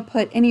you going to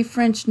put any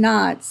French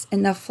knots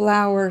in the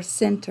flower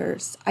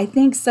centers? I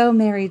think so,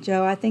 Mary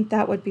Jo. I think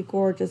that would be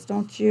gorgeous,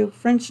 don't you?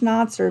 French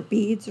knots or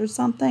beads or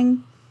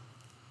something.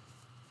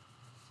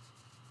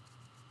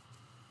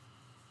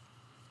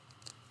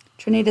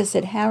 Trinita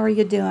said, how are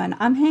you doing?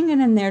 I'm hanging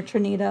in there,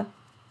 Trinita.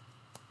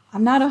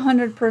 I'm not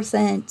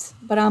 100%,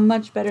 but I'm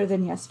much better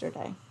than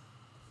yesterday.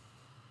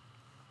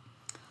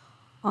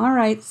 All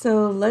right,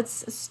 so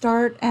let's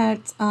start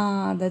at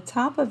the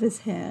top of his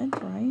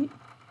head, right?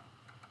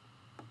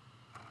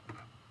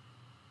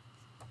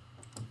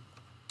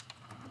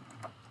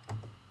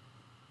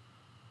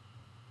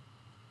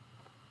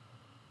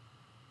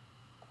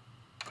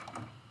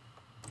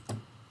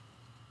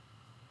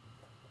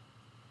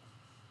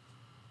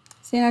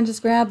 See, I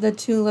just grab the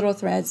two little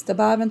threads, the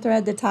bobbin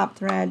thread, the top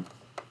thread,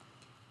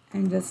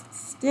 and just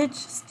stitch,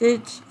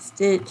 stitch,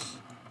 stitch.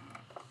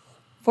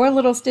 4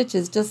 little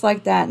stitches just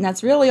like that. And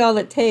that's really all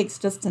it takes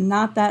just to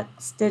knot that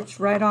stitch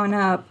right on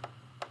up.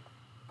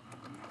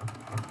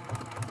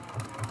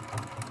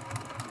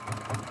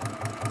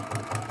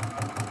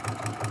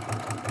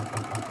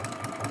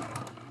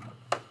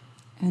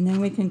 And then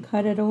we can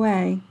cut it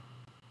away.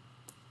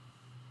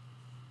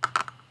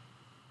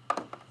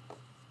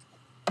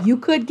 You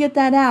could get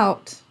that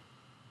out,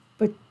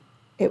 but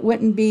it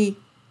wouldn't be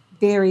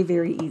very,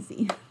 very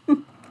easy.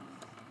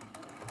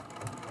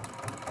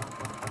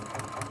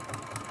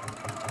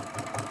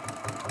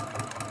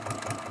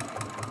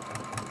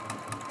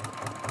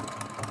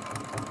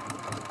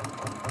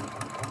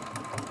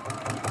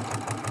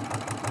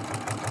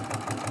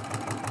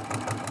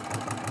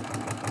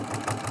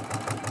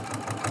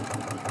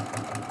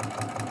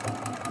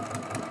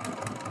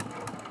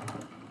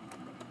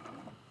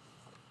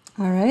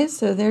 All right,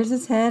 so there's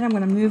his head. I'm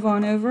going to move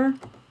on over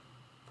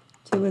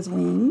to his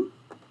wing.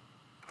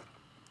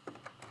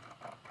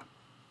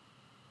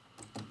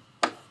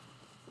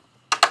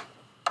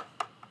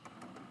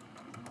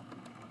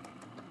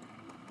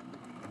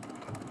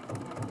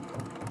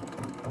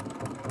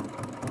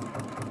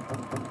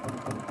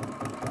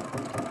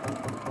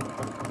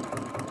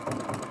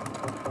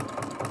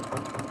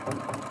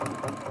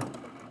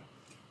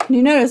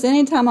 You notice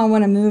anytime I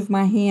want to move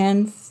my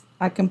hands,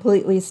 I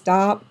completely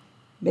stop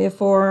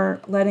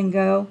before letting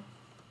go.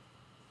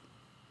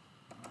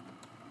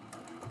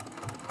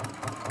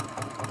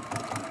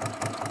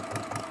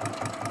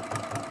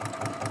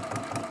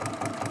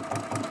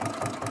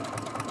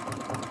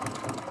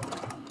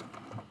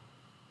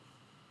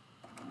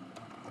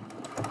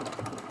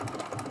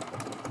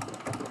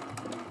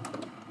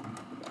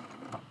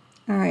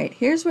 All right,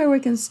 here's where we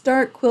can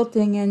start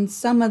quilting in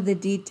some of the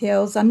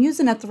details. I'm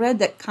using a thread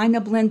that kind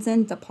of blends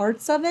into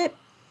parts of it.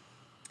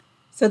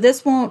 So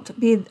this won't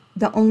be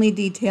the only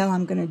detail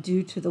I'm going to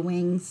do to the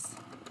wings.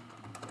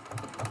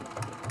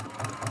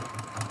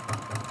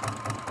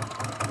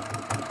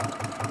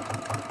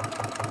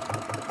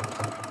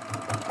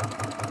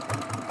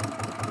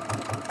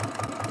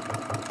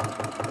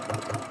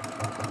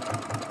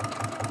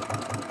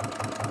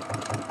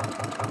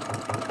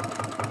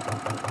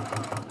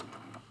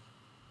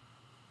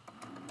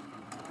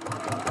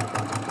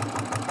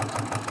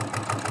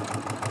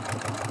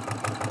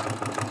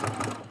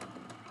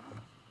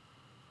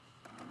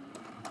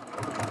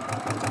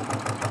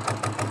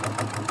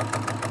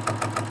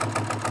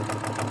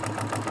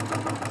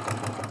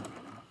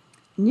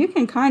 And you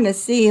can kind of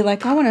see,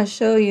 like I want to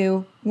show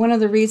you one of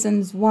the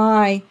reasons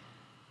why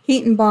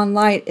Heat and Bond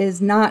Light is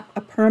not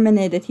a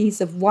permanent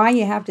adhesive, why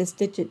you have to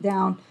stitch it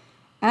down.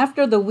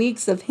 After the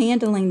weeks of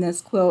handling this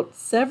quilt,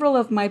 several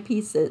of my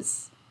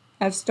pieces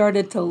have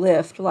started to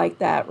lift like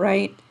that,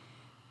 right?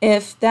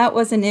 If that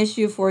was an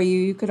issue for you,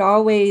 you could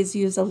always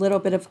use a little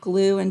bit of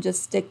glue and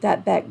just stick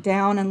that back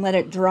down and let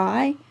it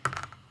dry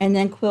and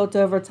then quilt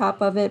over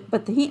top of it.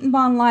 But the Heat and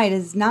Bond Light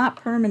is not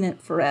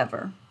permanent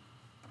forever.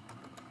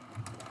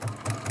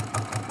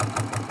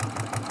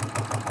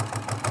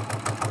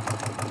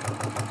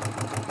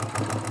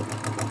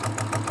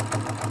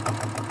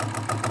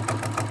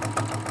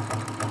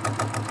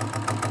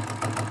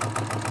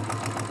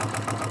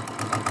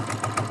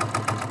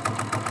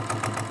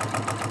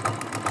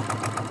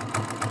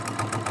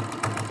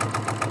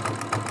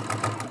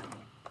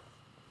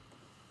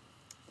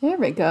 There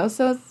we go.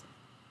 So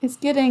it's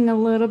getting a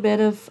little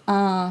bit of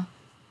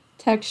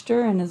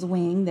texture in his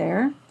wing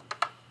there.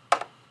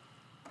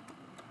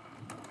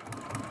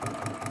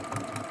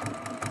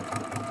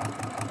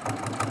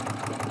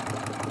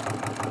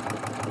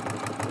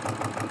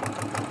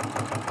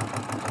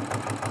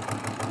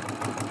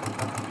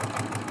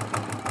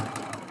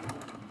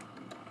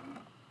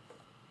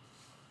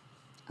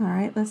 All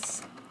right,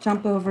 let's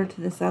jump over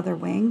to this other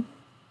wing.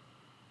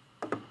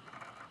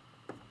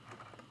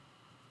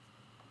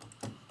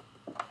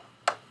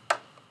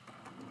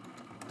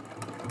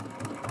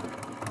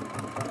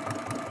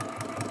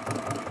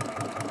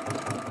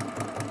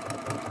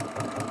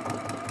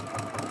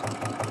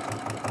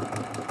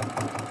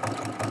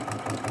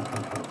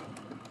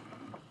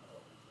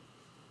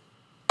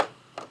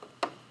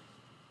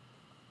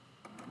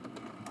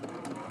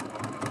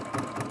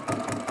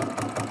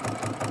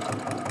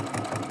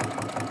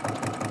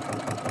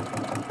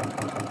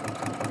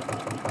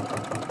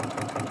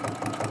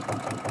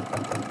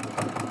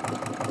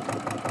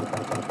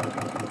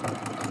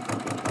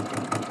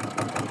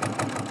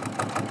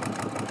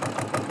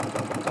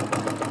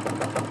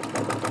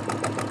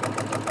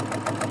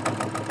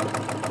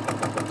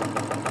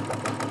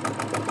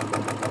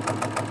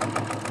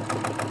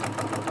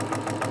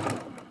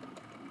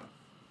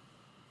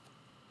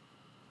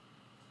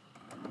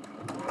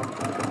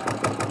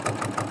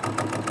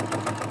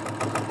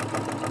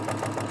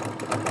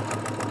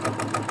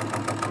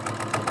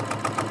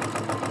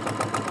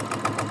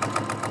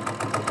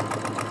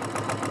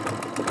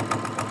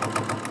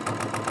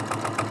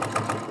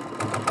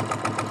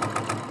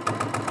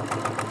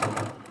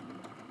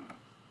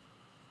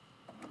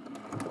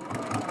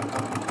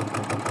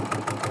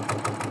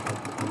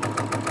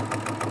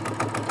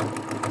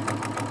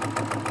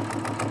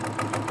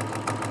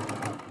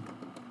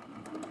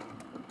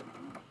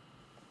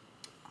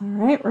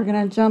 Alright, we're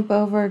going to jump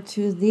over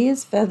to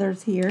these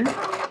feathers here.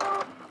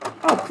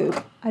 Oh,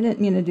 poop. I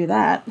didn't mean to do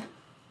that.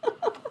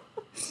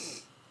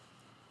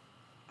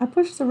 I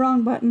pushed the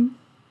wrong button.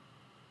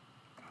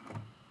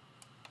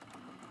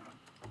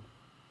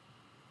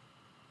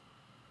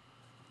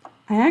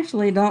 I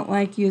actually don't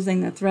like using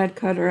the thread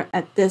cutter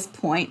at this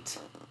point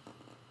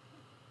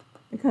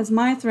because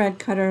my thread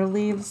cutter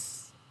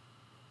leaves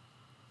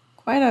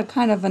quite a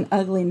kind of an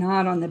ugly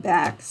knot on the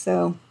back,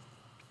 so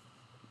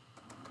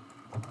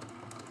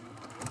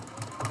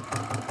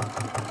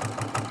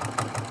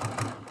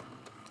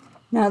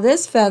now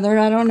this feather,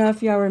 I don't know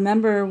if y'all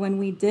remember when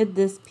we did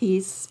this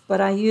piece,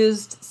 but I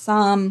used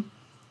some,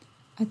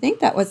 I think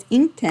that was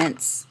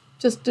Inktense,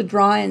 just to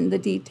draw in the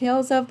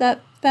details of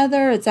that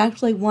feather. It's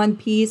actually one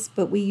piece,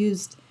 but we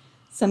used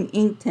some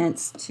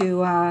Inktense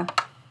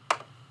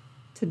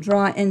to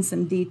draw in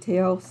some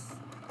details.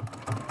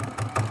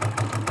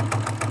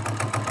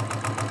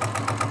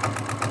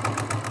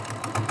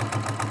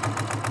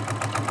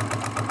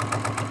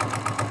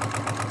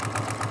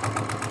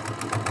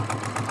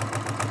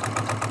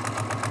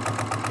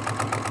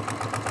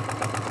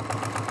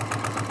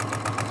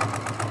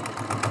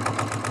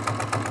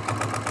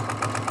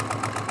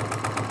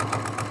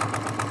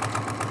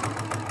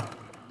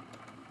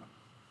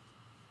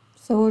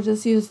 So we'll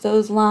just use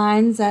those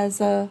lines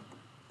as a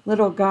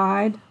little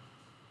guide.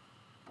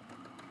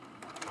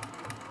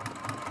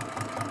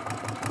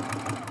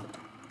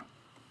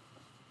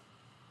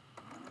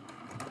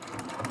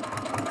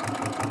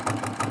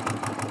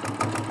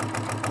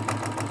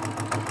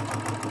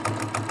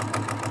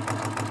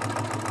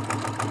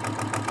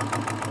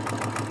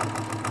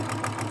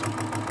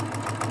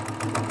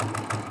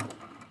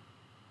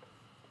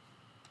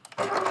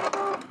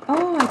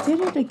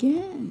 did it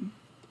again.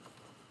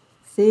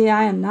 See,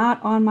 I am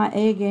not on my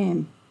A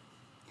game.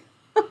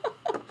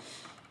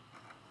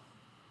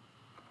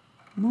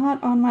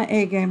 Not on my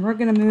A game. We're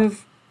going to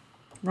move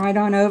right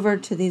on over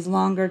to these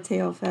longer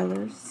tail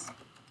feathers.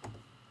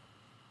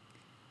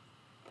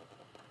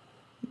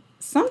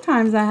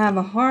 Sometimes I have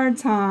a hard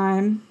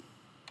time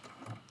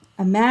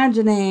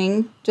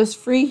imagining just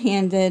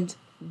free-handed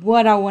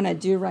what I want to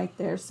do right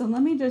there. So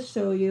let me just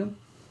show you.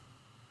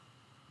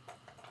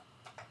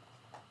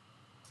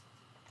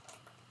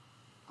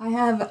 I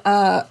have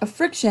a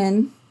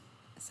friction,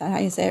 is that how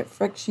you say it?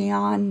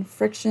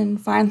 Friction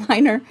fine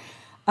liner.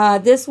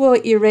 This will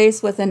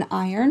erase with an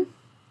iron.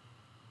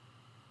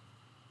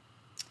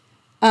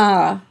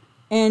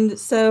 And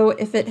so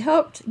if it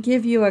helped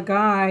give you a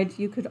guide,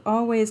 you could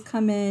always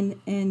come in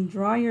and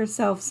draw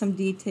yourself some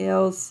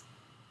details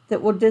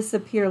that will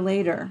disappear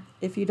later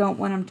if you don't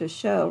want them to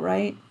show,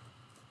 right?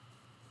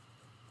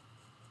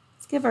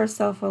 Let's give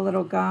ourselves a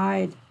little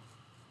guide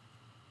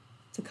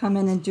to come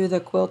in and do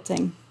the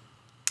quilting.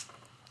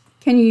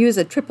 Can you use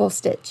a triple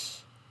stitch?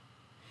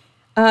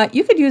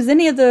 You could use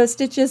any of the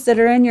stitches that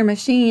are in your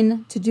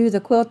machine to do the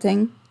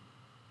quilting.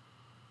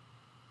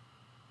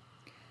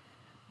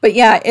 But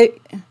yeah,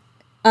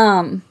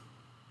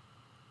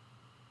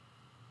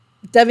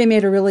 Debbie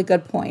made a really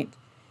good point.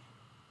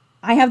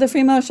 I have the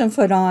free motion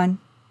foot on.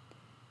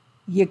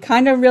 You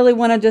kind of really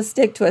want to just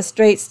stick to a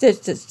straight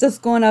stitch that's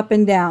just going up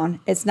and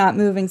down. It's not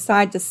moving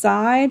side to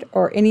side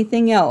or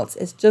anything else.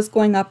 It's just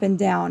going up and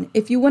down.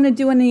 If you want to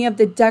do any of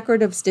the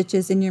decorative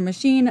stitches in your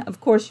machine, of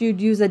course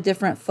you'd use a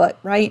different foot,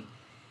 right?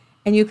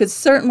 And you could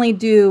certainly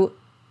do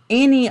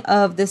any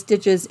of the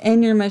stitches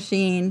in your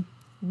machine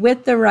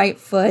with the right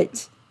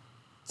foot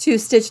to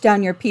stitch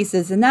down your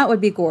pieces, and that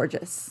would be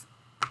gorgeous.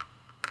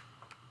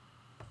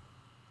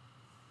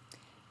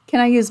 Can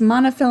I use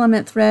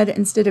monofilament thread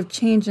instead of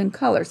changing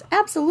colors?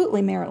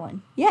 Absolutely,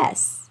 Marilyn.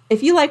 Yes.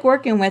 If you like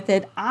working with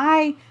it,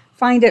 I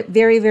find it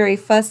very, very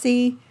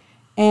fussy,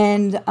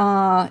 and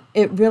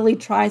it really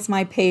tries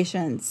my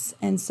patience.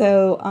 And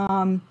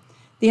so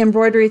the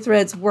embroidery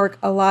threads work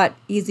a lot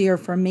easier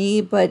for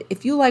me, but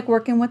if you like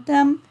working with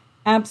them,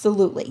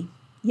 absolutely.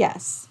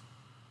 Yes.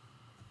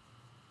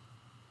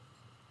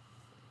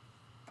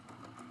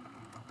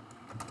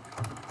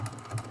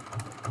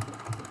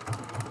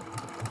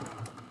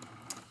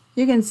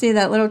 You can see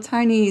that little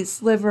tiny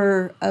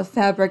sliver of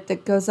fabric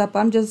that goes up.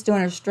 I'm just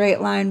doing a straight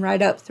line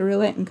right up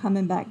through it and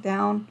coming back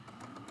down.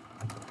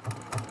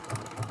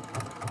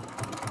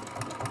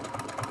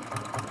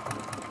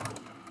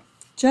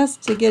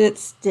 Just to get it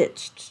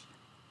stitched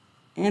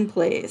in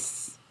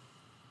place.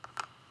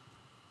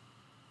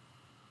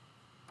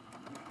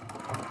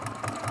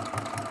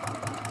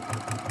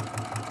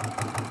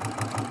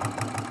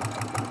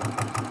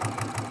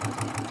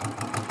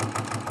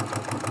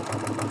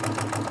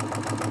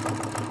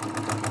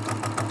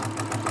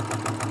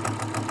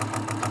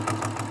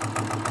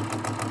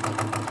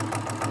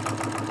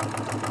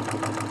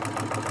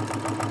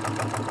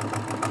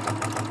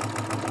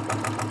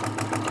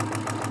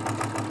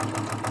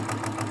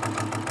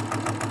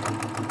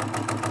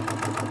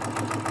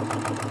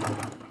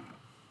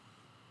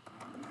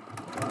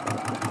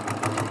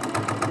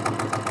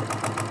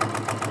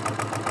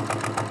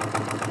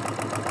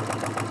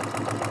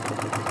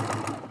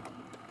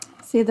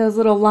 See, those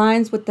little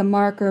lines with the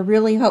marker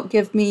really help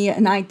give me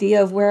an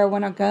idea of where I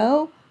want to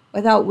go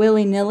without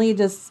willy-nilly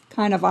just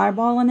kind of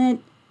eyeballing it.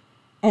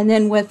 And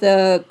then with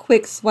a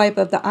quick swipe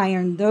of the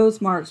iron, those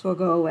marks will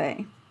go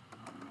away.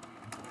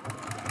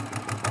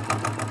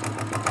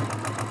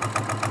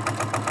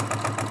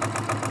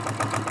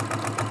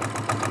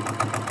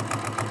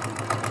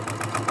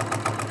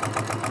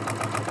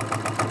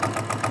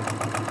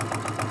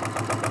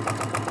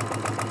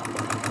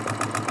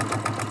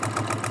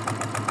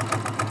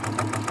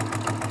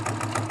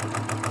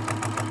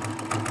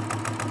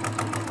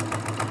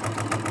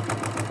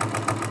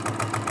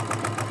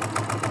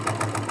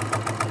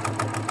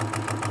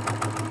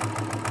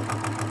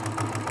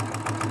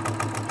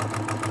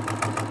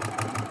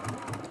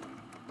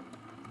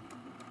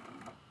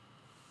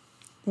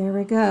 There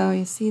we go.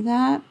 You see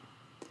that?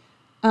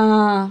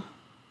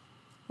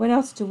 What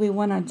else do we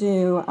want to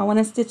do? I want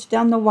to stitch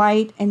down the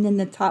white and then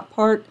the top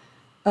part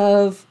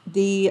of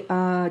the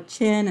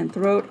chin and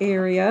throat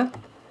area.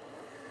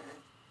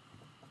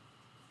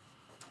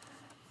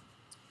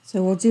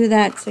 So we'll do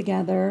that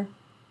together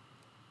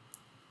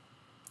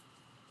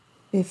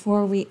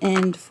before we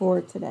end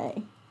for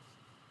today.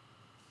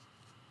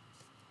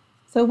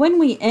 So when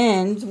we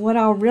end, what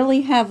I'll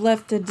really have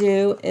left to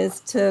do is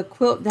to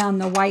quilt down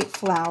the white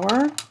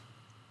flower,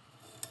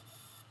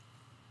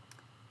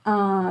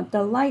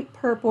 the light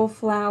purple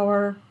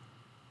flower,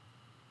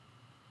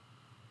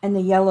 and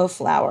the yellow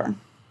flower.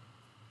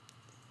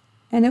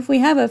 And if we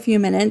have a few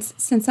minutes,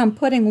 since I'm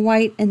putting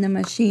white in the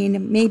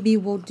machine, maybe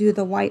we'll do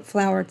the white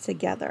flower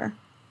together.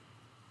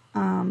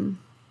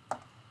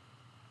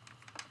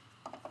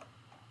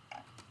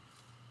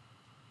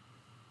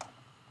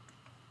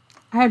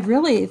 I had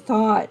really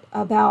thought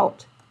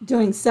about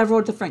doing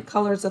several different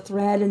colors of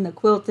thread in the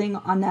quilting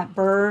on that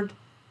bird.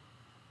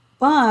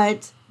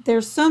 But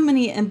there's so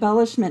many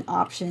embellishment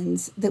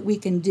options that we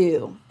can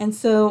do. And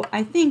so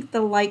I think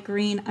the light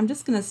green, I'm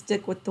just going to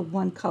stick with the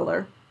one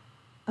color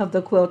of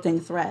the quilting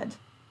thread.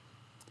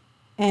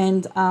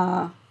 And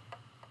kind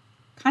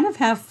of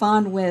have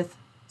fun with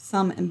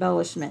some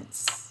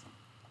embellishments.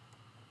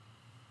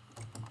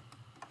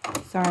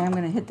 Sorry, I'm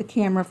going to hit the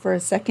camera for a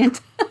second.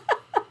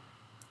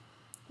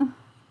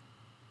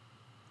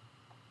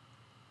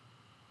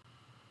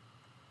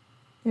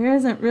 There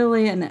isn't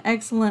really an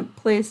excellent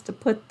place to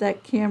put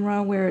that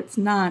camera where it's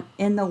not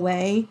in the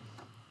way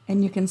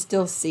and you can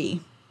still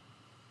see.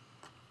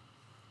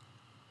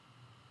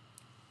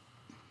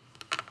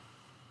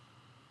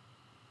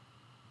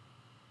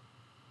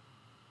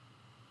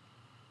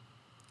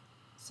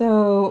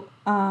 So,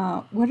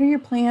 what are your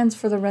plans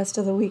for the rest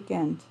of the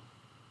weekend?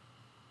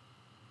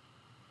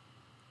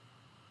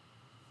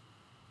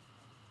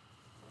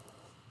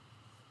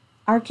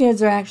 Our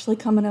kids are actually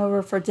coming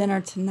over for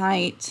dinner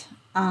tonight.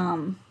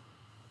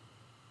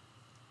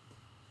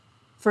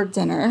 For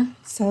dinner,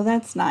 so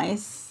that's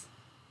nice.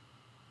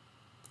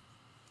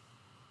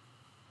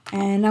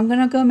 And I'm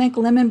gonna go make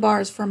lemon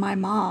bars for my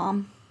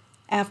mom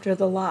after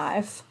the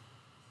live.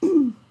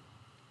 And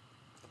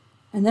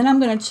then I'm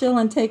gonna chill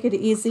and take it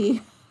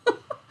easy.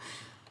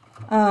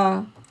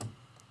 I've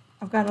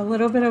got a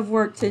little bit of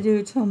work to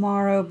do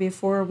tomorrow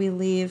before we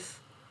leave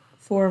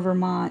for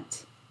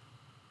Vermont.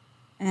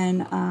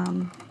 And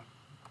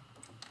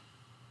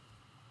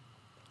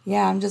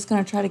yeah, I'm just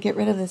going to try to get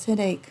rid of this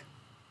headache.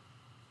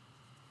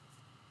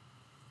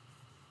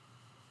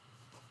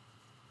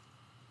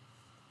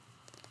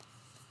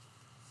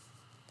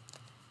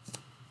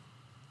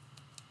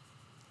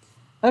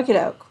 Okie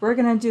doke, we're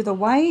going to do the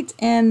white,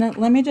 and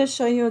let me just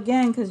show you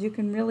again because you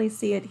can really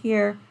see it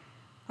here.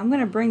 I'm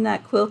going to bring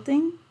that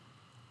quilting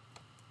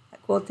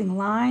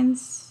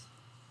lines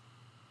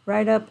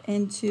right up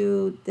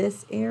into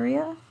this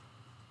area.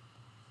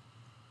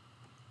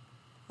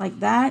 Like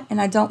that,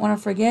 and I don't want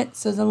to forget,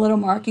 so the little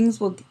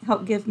markings will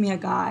help give me a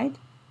guide.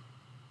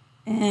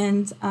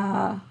 And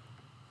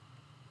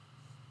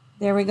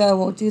there we go,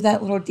 we'll do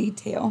that little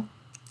detail.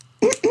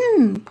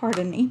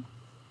 Pardon me.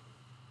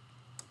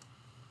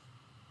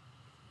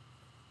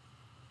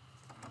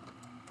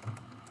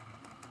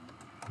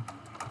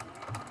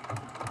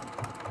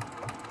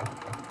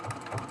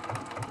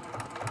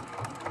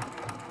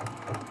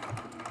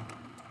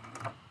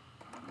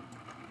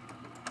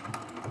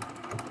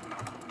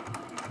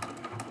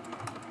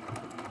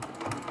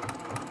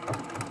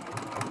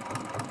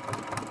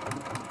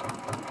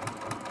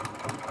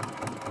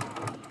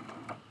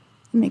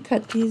 Let me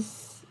cut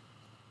these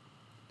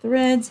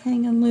threads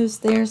hanging loose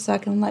there so I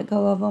can let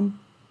go of them.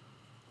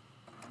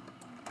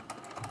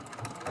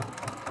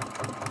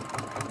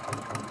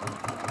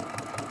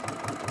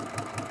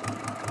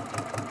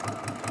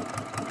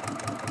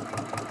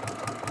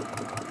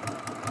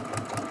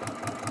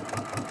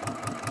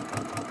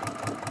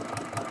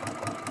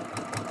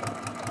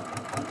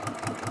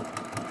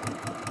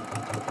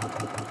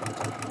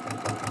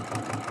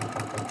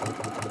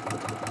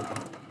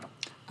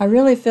 I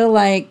really feel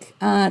like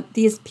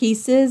these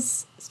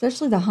pieces,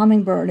 especially the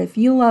hummingbird, if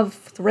you love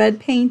thread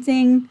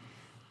painting,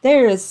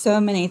 there is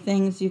so many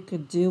things you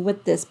could do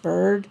with this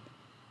bird.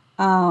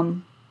 Yeah,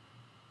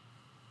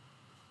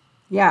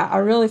 I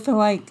really feel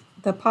like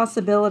the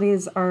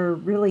possibilities are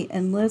really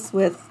endless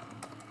with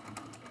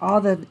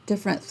all the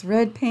different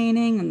thread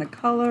painting and the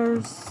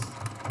colors.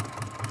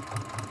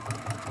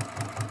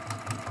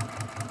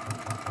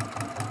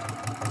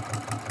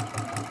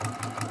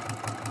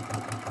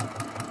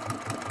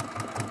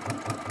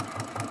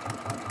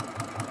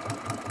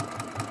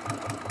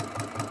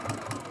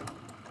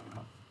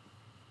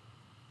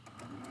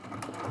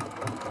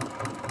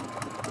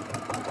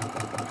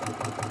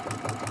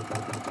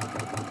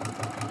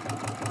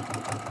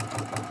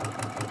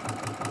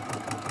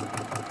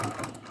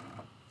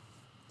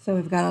 So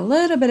we've got a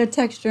little bit of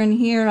texture in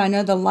here. I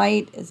know the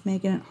light is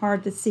making it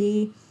hard to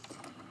see.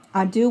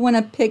 I do want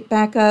to pick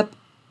back up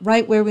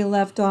right where we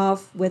left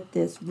off with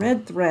this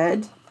red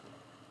thread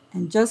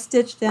and just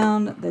stitch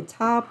down the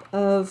top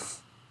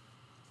of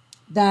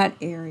that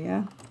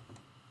area.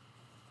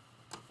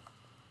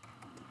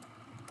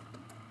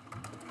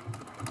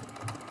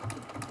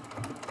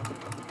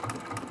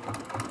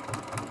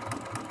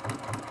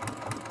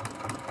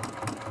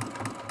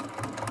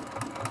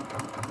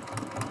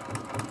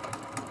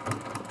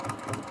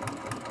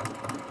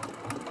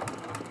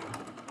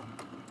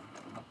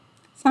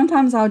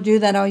 Sometimes I'll do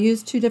that. I'll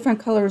use two different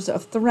colors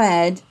of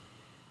thread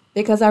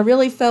because I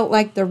really felt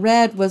like the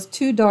red was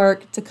too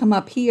dark to come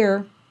up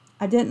here.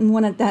 I didn't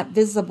want it that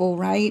visible,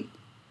 right?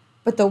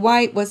 But the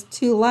white was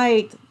too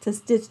light to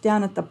stitch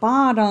down at the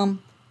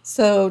bottom,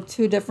 so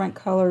two different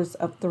colors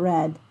of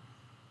thread.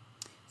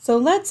 So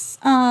let's,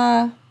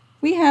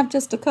 we have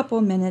just a couple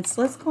of minutes.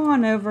 Let's go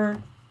on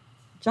over,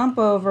 jump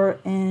over,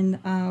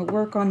 and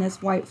work on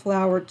this white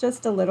flower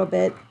just a little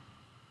bit.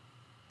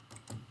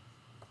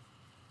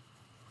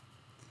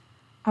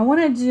 I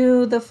want to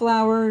do the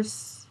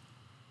flowers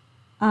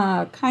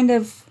kind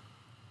of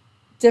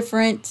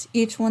different,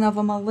 each one of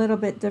them a little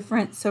bit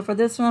different. So for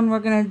this one, we're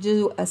going to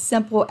do a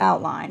simple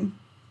outline.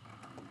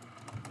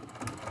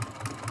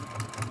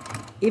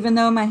 Even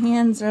though my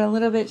hands are a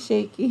little bit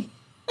shaky.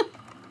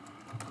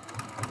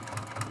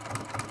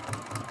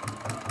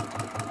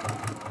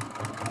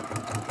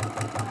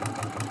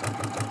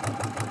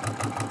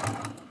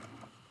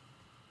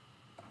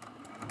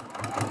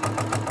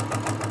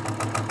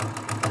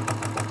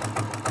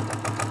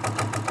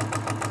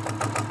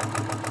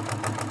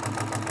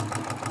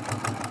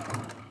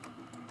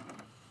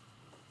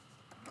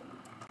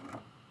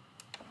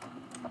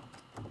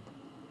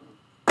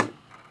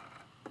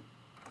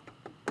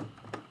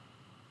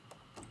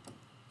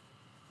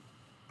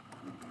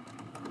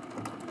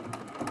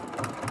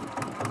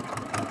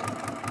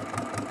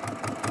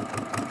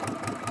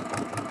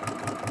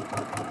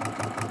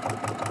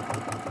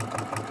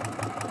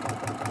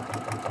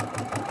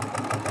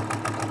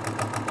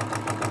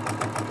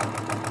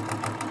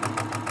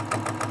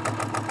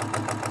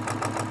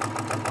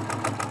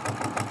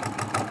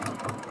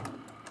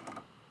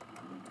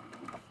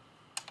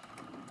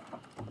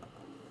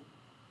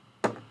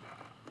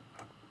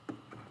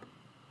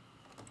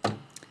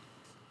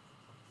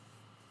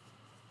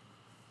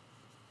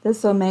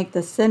 This will make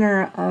the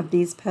center of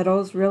these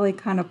petals really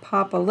kind of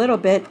pop a little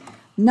bit.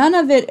 None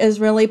of it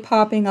is really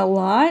popping a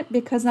lot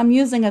because I'm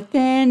using a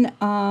thin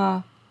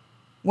Worm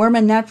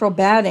and Natural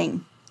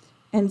batting.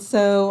 And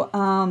so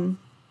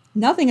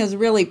nothing is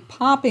really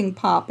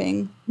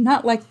popping,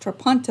 not like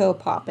trapunto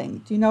popping.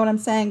 Do you know what I'm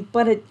saying?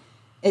 But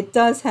it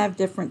does have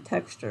different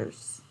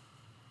textures.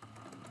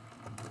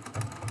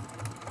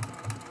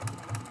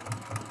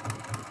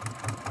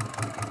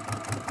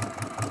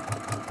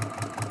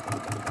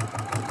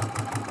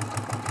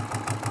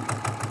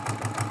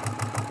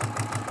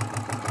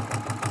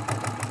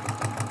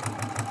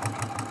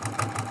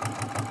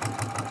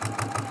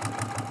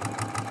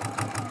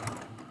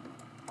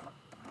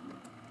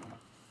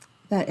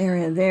 That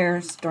area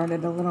there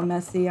started a little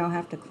messy. I'll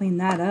have to clean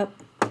that up.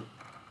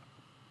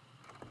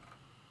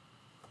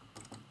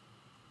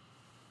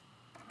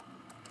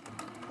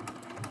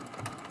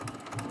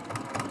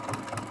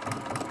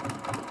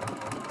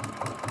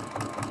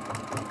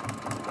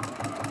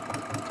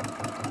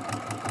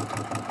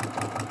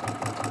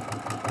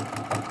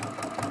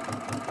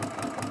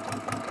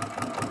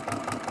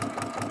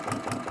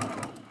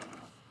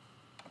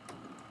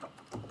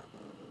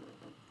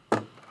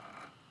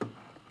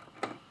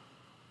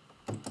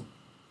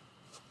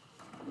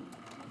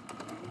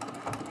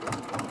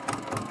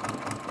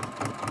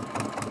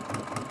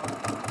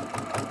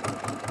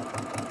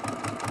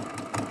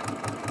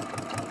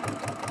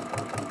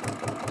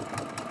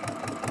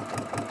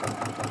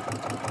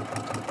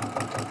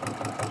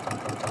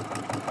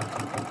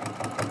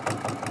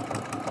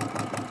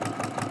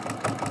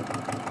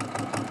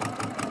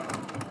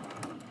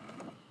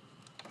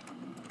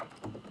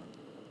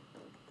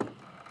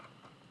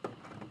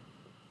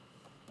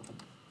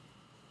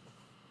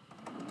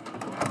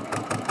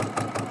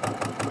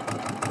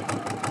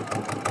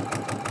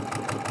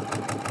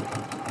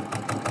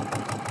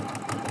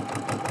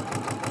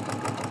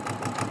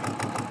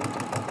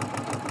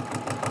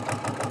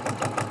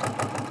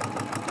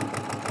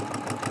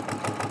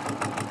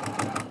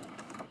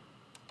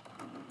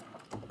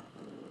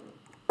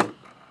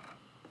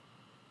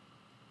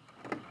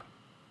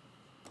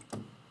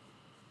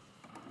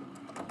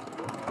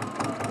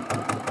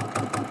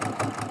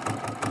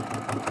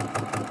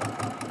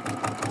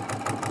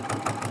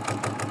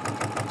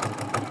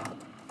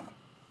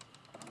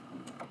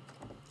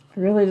 I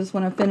really just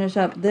want to finish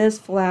up this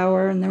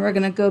flower, and then we're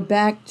going to go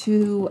back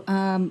to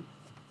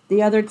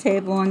the other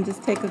table and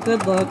just take a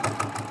good look.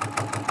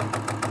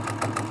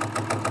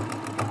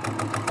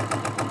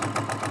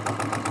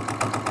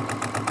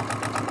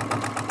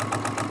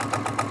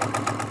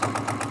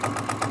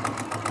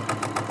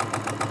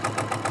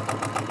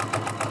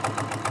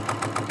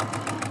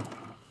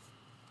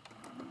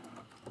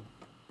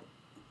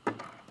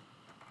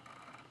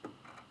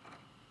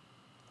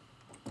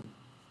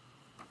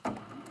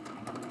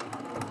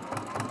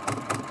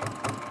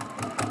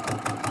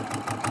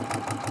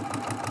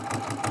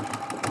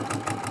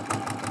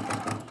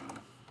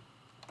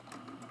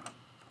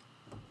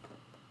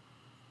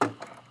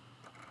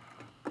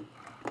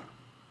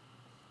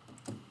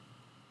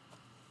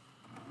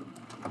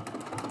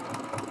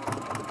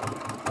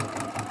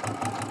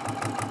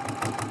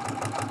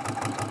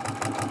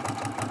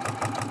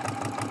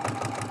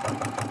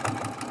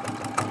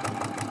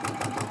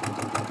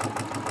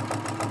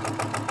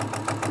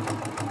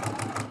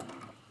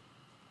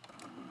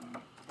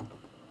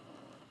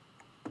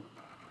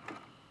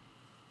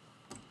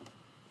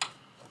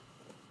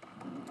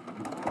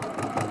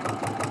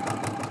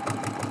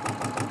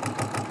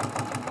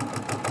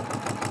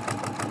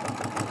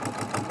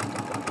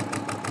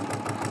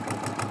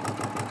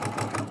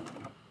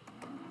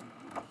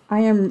 I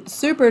am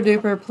super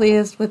duper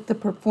pleased with the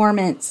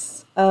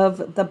performance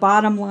of the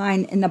bottom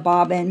line in the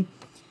bobbin.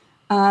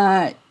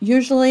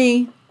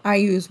 Usually I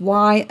use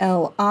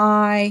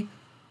YLI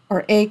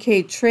or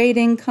AK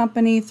Trading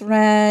Company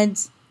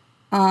threads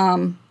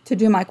to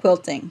do my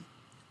quilting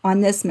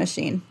on this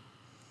machine.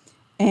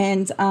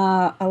 And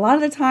a lot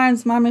of the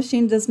times my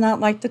machine does not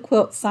like to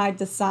quilt side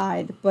to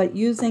side, but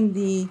using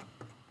the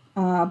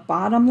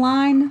bottom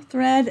line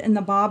thread in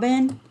the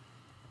bobbin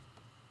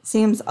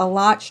seems a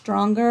lot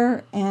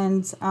stronger,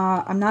 and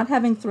I'm not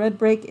having thread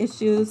break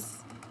issues,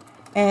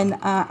 and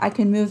I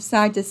can move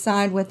side to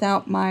side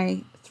without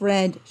my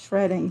thread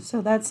shredding,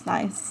 so that's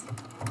nice.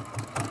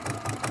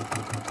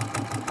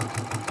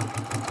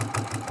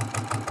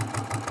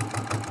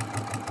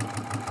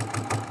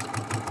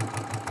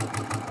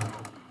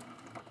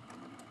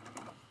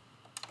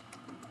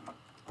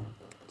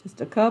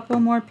 Just a couple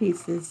more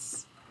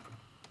pieces.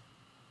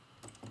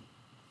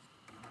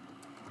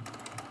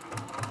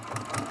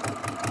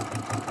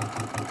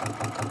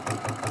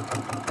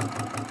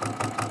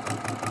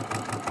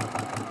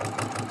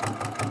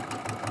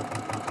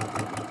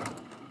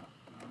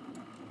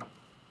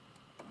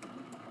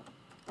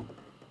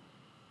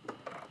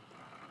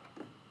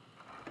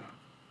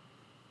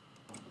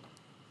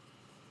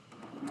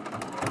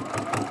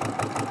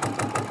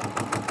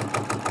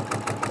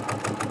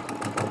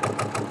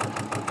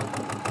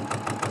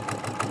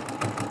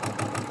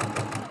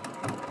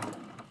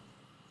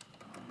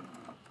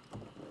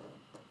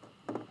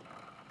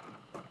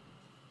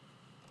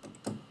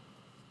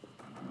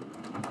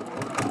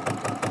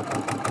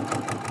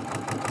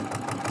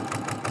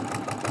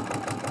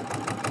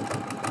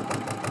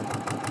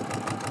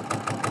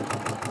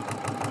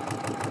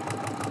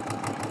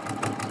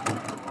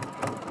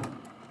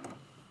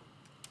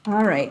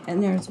 All right,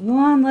 and there's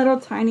one little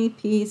tiny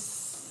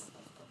piece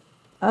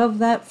of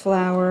that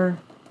flower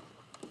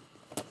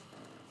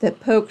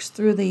that pokes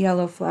through the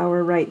yellow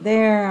flower right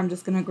there. I'm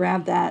just going to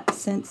grab that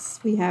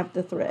since we have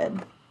the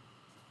thread.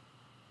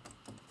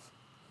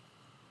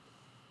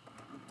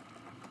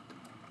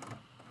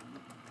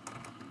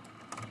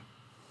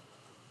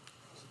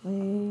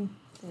 Actually,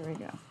 there we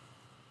go.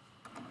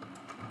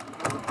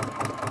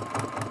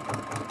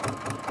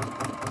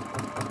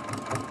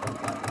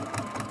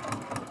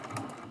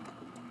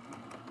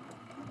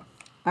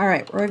 All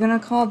right, we're going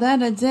to call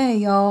that a day,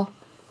 y'all.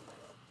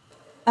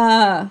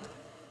 So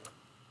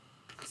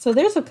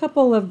there's a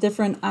couple of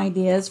different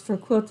ideas for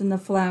quilting the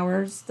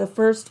flowers. The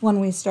first one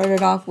we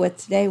started off with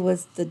today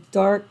was the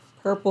dark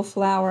purple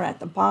flower at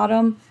the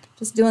bottom,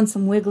 just doing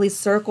some wiggly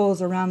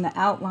circles around the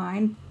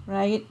outline,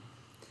 right?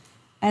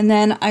 And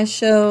then I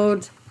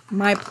showed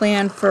my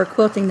plan for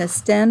quilting the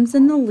stems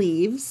and the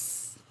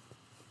leaves.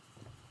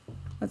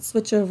 Let's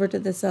switch over to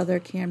this other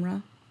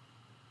camera.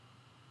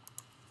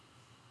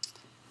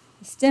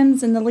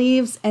 Stems and the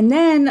leaves, and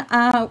then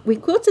we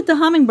quilted the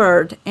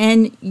hummingbird,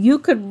 and you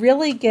could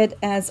really get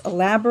as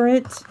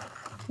elaborate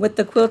with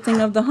the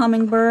quilting of the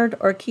hummingbird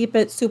or keep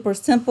it super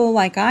simple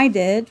like I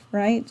did,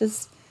 right?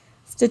 Just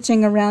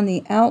stitching around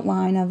the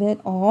outline of it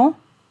all.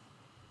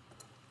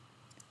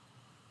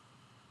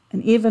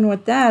 And even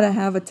with that, I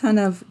have a ton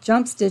of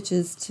jump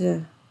stitches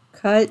to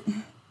cut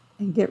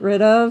and get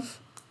rid of.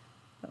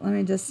 But let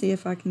me just see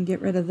if I can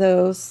get rid of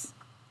those.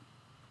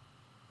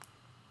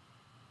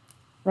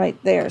 Right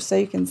there, so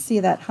you can see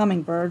that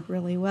hummingbird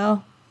really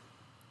well.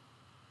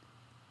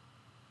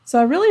 So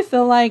I really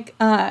feel like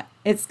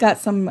it's got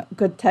some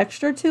good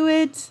texture to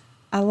it.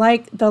 I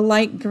like the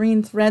light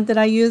green thread that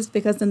I used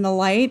because in the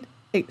light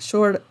it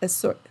sort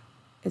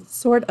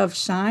of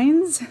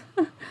shines.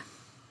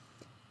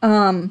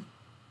 But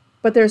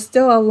there's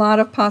still a lot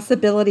of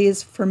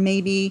possibilities for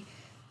maybe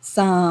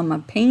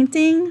some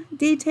painting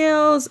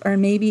details or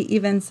maybe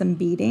even some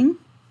beading.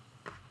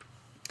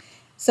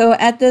 So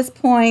at this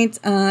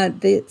point,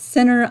 the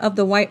center of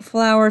the white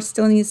flower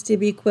still needs to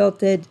be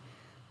quilted.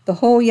 The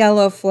whole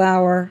yellow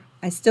flower,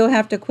 I still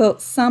have to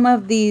quilt some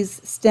of these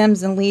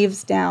stems and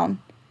leaves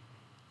down.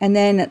 And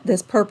then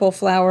this purple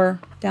flower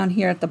down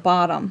here at the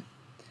bottom.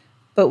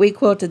 But we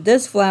quilted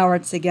this flower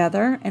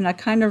together, and I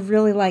kind of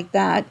really like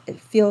that. It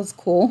feels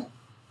cool.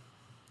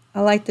 I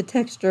like the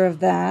texture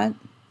of that.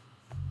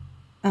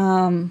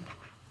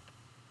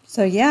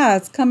 So yeah,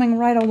 it's coming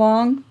right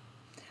along.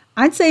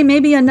 I'd say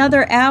maybe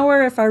another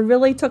hour if I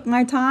really took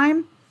my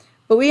time,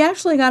 but we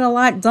actually got a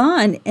lot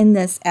done in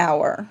this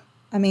hour.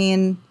 I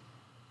mean,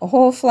 a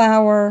whole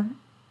flower,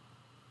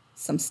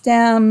 some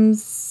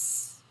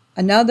stems,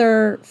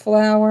 another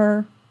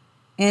flower,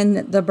 and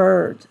the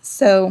bird.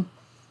 So,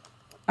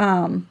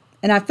 and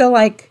I feel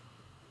like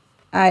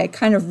I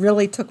kind of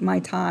really took my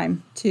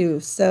time too.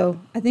 So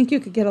I think you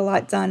could get a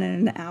lot done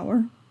in an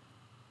hour.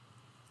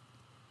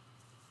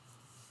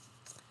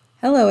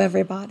 Hello,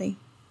 everybody.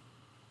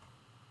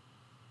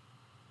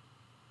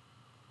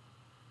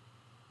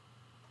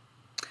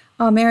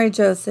 Oh, Mary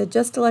Jo said,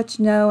 just to let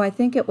you know, I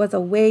think it was a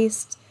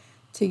waste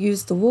to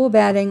use the wool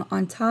batting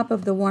on top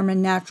of the warm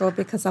and natural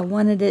because I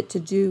wanted to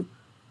do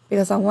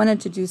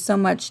so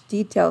much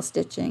detail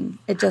stitching.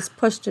 It just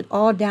pushed it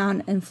all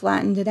down and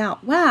flattened it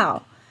out.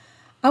 Wow.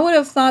 I would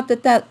have thought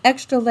that that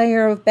extra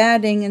layer of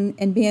batting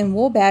and being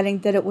wool batting,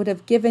 that it would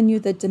have given you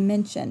the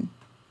dimension.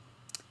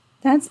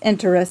 That's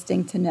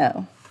interesting to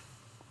know.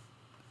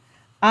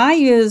 I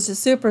used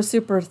super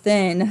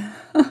thin,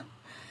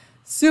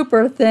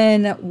 super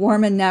thin,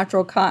 warm and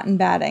natural cotton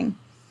batting.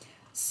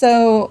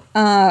 So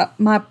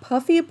my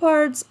puffy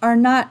parts are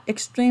not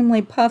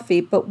extremely puffy,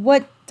 but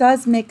what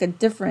does make a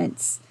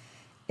difference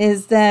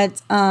is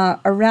that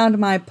around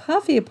my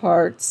puffy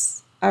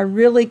parts, I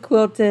really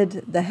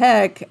quilted the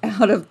heck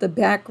out of the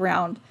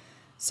background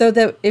so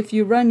that if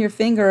you run your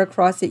finger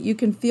across it, you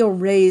can feel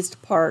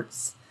raised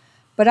parts.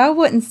 But I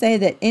wouldn't say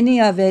that any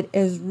of it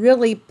is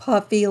really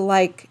puffy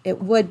like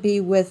it would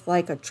be with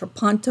like a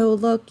trapunto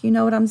look, you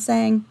know what I'm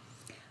saying?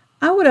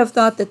 I would have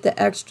thought that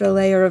the extra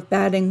layer of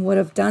batting would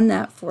have done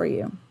that for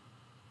you.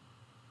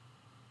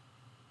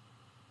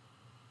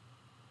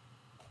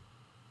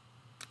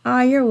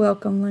 Ah, you're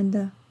welcome,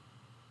 Linda.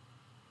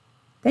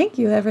 Thank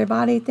you,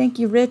 everybody. Thank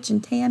you, Rich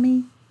and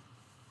Tammy.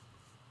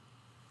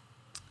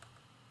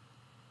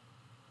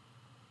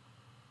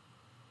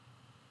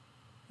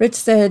 Rich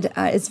said,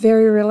 it's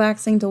very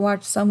relaxing to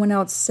watch someone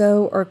else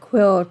sew or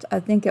quilt. I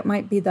think it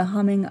might be the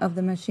humming of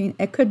the machine.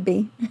 It could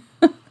be.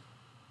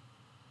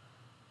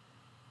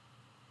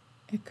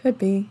 It could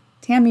be.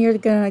 Tammy, you're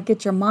going to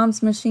get your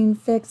mom's machine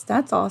fixed.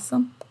 That's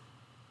awesome.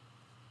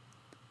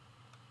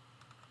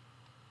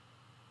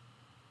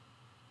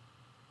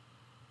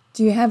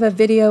 Do you have a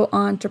video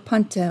on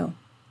trapunto?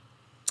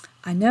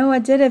 I know I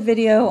did a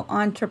video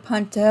on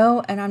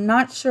trapunto, and I'm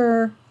not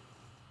sure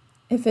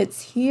if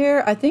it's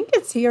here. I think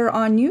it's here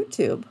on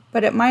YouTube,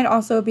 but it might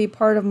also be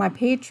part of my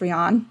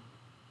Patreon.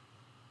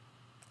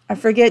 I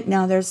forget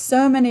now. There's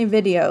so many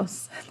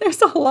videos.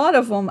 There's a lot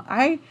of them.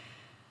 I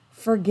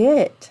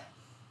forget.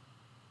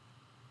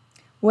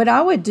 What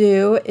I would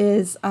do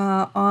is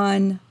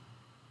on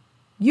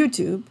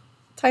YouTube,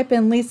 type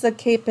in Lisa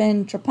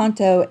Capen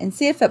Trapunto and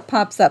see if it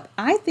pops up.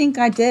 I think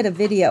I did a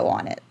video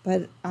on it,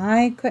 but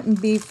I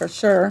couldn't be for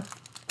sure.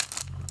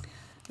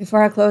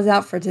 Before I close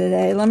out for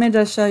today, let me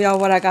just show y'all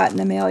what I got in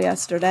the mail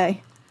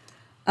yesterday.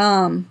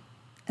 And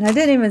I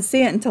didn't even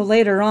see it until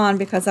later on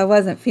because I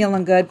wasn't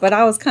feeling good, but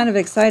I was kind of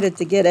excited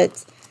to get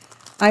it.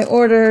 I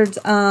ordered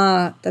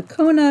the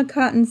Kona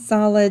Cotton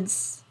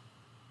Solids.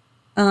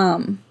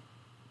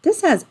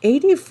 This has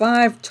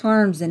 85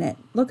 charms in it.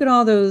 Look at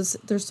all those.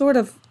 They're sort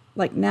of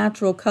like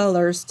natural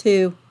colors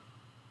too.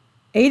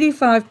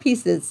 85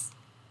 pieces.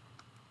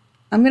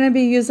 I'm going to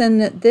be using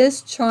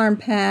this charm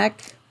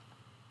pack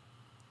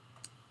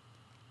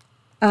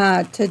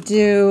to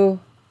do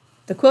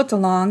the quilt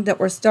along that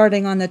we're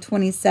starting on the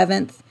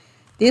 27th.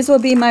 These will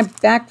be my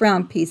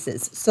background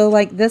pieces. So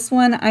like this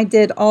one, I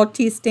did all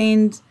tea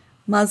stained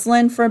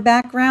muslin for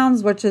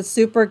backgrounds, which is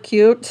super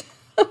cute.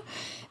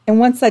 And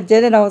once I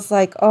did it, I was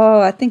like, oh,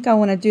 I think I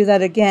want to do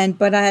that again.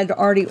 But I had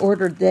already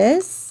ordered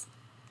this.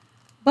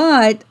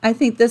 But I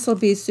think this will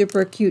be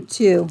super cute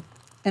too.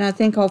 And I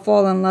think I'll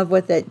fall in love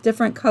with it.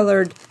 Different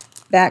colored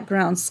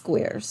background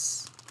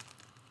squares.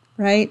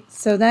 Right?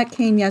 So that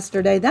came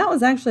yesterday. That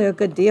was actually a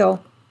good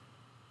deal.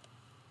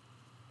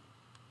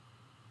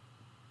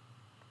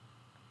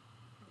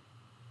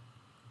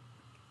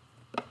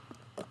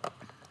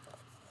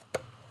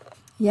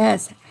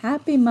 Yes.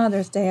 Happy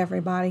Mother's Day,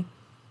 everybody.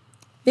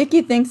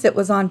 Vicki thinks it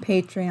was on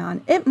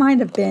Patreon. It might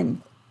have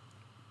been.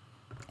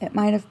 It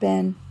might have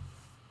been.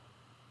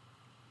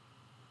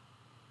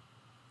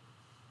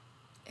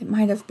 It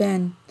might have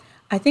been.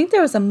 I think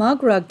there was a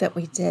mug rug that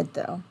we did,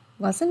 though.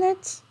 Wasn't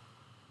it?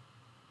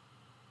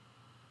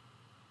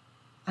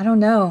 I don't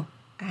know.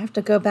 I have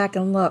to go back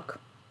and look.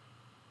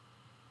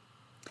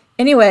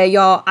 Anyway,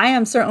 y'all, I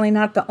am certainly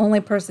not the only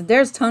person.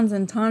 There's tons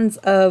and tons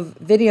of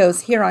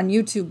videos here on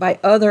YouTube by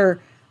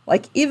other,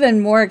 like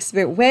even more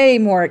way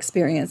more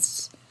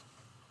experienced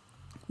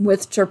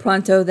with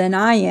trapunto than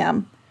I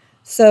am.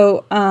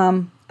 So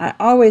I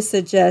always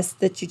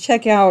suggest that you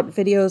check out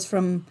videos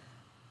from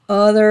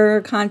other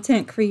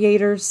content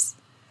creators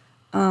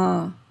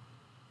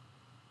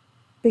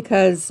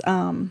because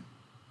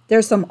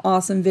there's some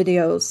awesome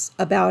videos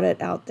about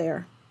it out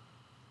there.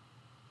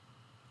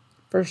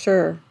 For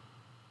sure.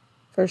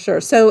 For sure.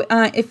 So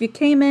if you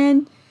came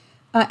in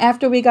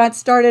after we got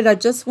started, I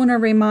just want to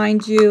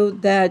remind you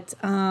that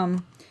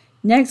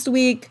next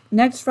week,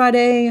 next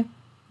Friday,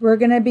 we're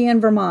going to be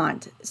in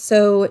Vermont.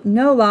 So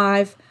no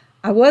live.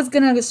 I was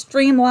going to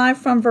stream live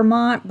from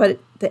Vermont, but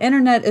the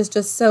internet is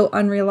just so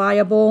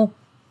unreliable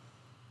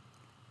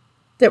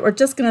that we're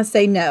just going to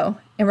say no.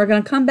 And we're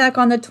going to come back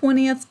on the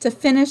 20th to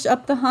finish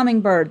up the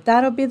hummingbird.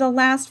 That'll be the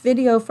last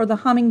video for the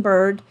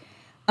hummingbird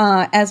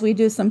as we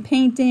do some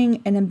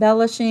painting and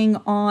embellishing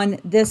on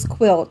this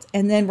quilt.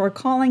 And then we're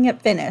calling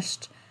it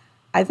finished.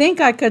 I think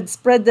I could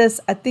spread this.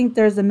 I think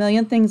there's a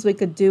million things we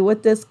could do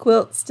with this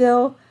quilt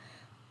still.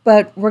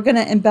 But we're going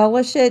to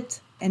embellish it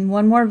in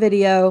one more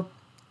video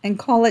and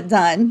call it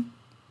done.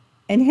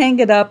 And hang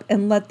it up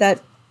and let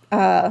that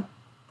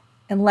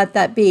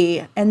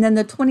be. And then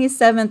the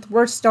 27th,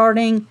 we're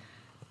starting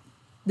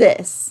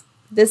this.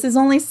 This is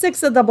only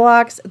 6 of the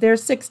blocks.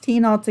 There's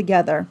 16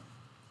 altogether.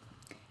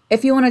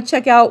 If you want to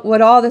check out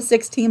what all the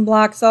 16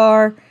 blocks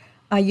are,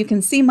 you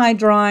can see my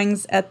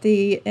drawings at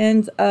the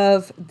end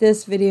of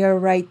this video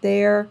right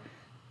there.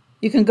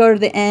 You can go to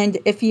the end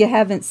if you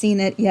haven't seen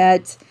it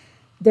yet.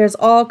 There's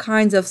all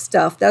kinds of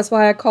stuff. That's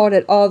why I called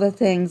it all the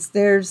things.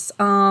 There's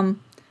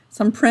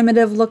some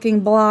primitive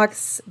looking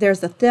blocks.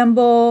 There's a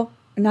thimble,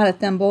 not a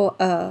thimble,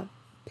 a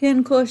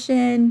pin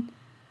cushion,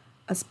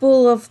 a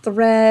spool of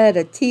thread,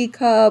 a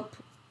teacup,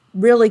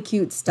 really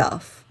cute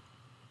stuff.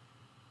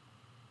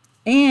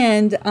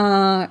 And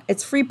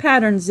it's free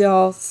patterns,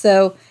 y'all.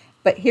 So,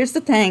 but here's the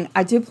thing.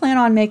 I do plan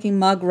on making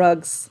mug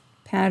rugs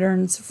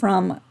patterns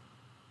from,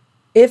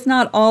 if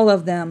not all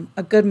of them,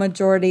 a good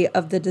majority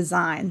of the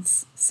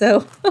designs.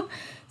 So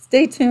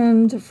stay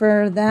tuned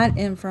for that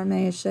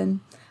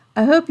information.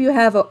 I hope you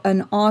have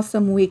an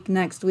awesome week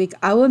next week.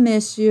 I will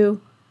miss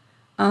you.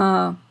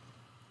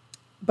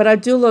 But I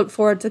do look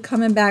forward to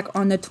coming back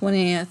on the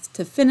 20th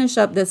to finish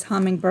up this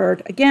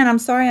hummingbird. Again, I'm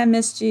sorry I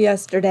missed you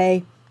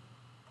yesterday.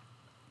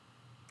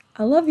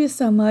 I love you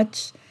so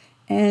much.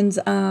 And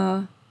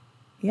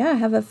yeah,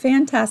 have a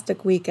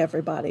fantastic week,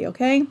 everybody,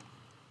 okay?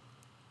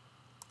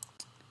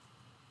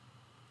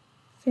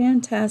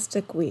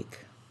 Fantastic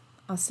week.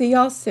 I'll see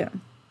y'all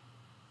soon.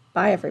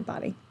 Bye,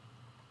 everybody.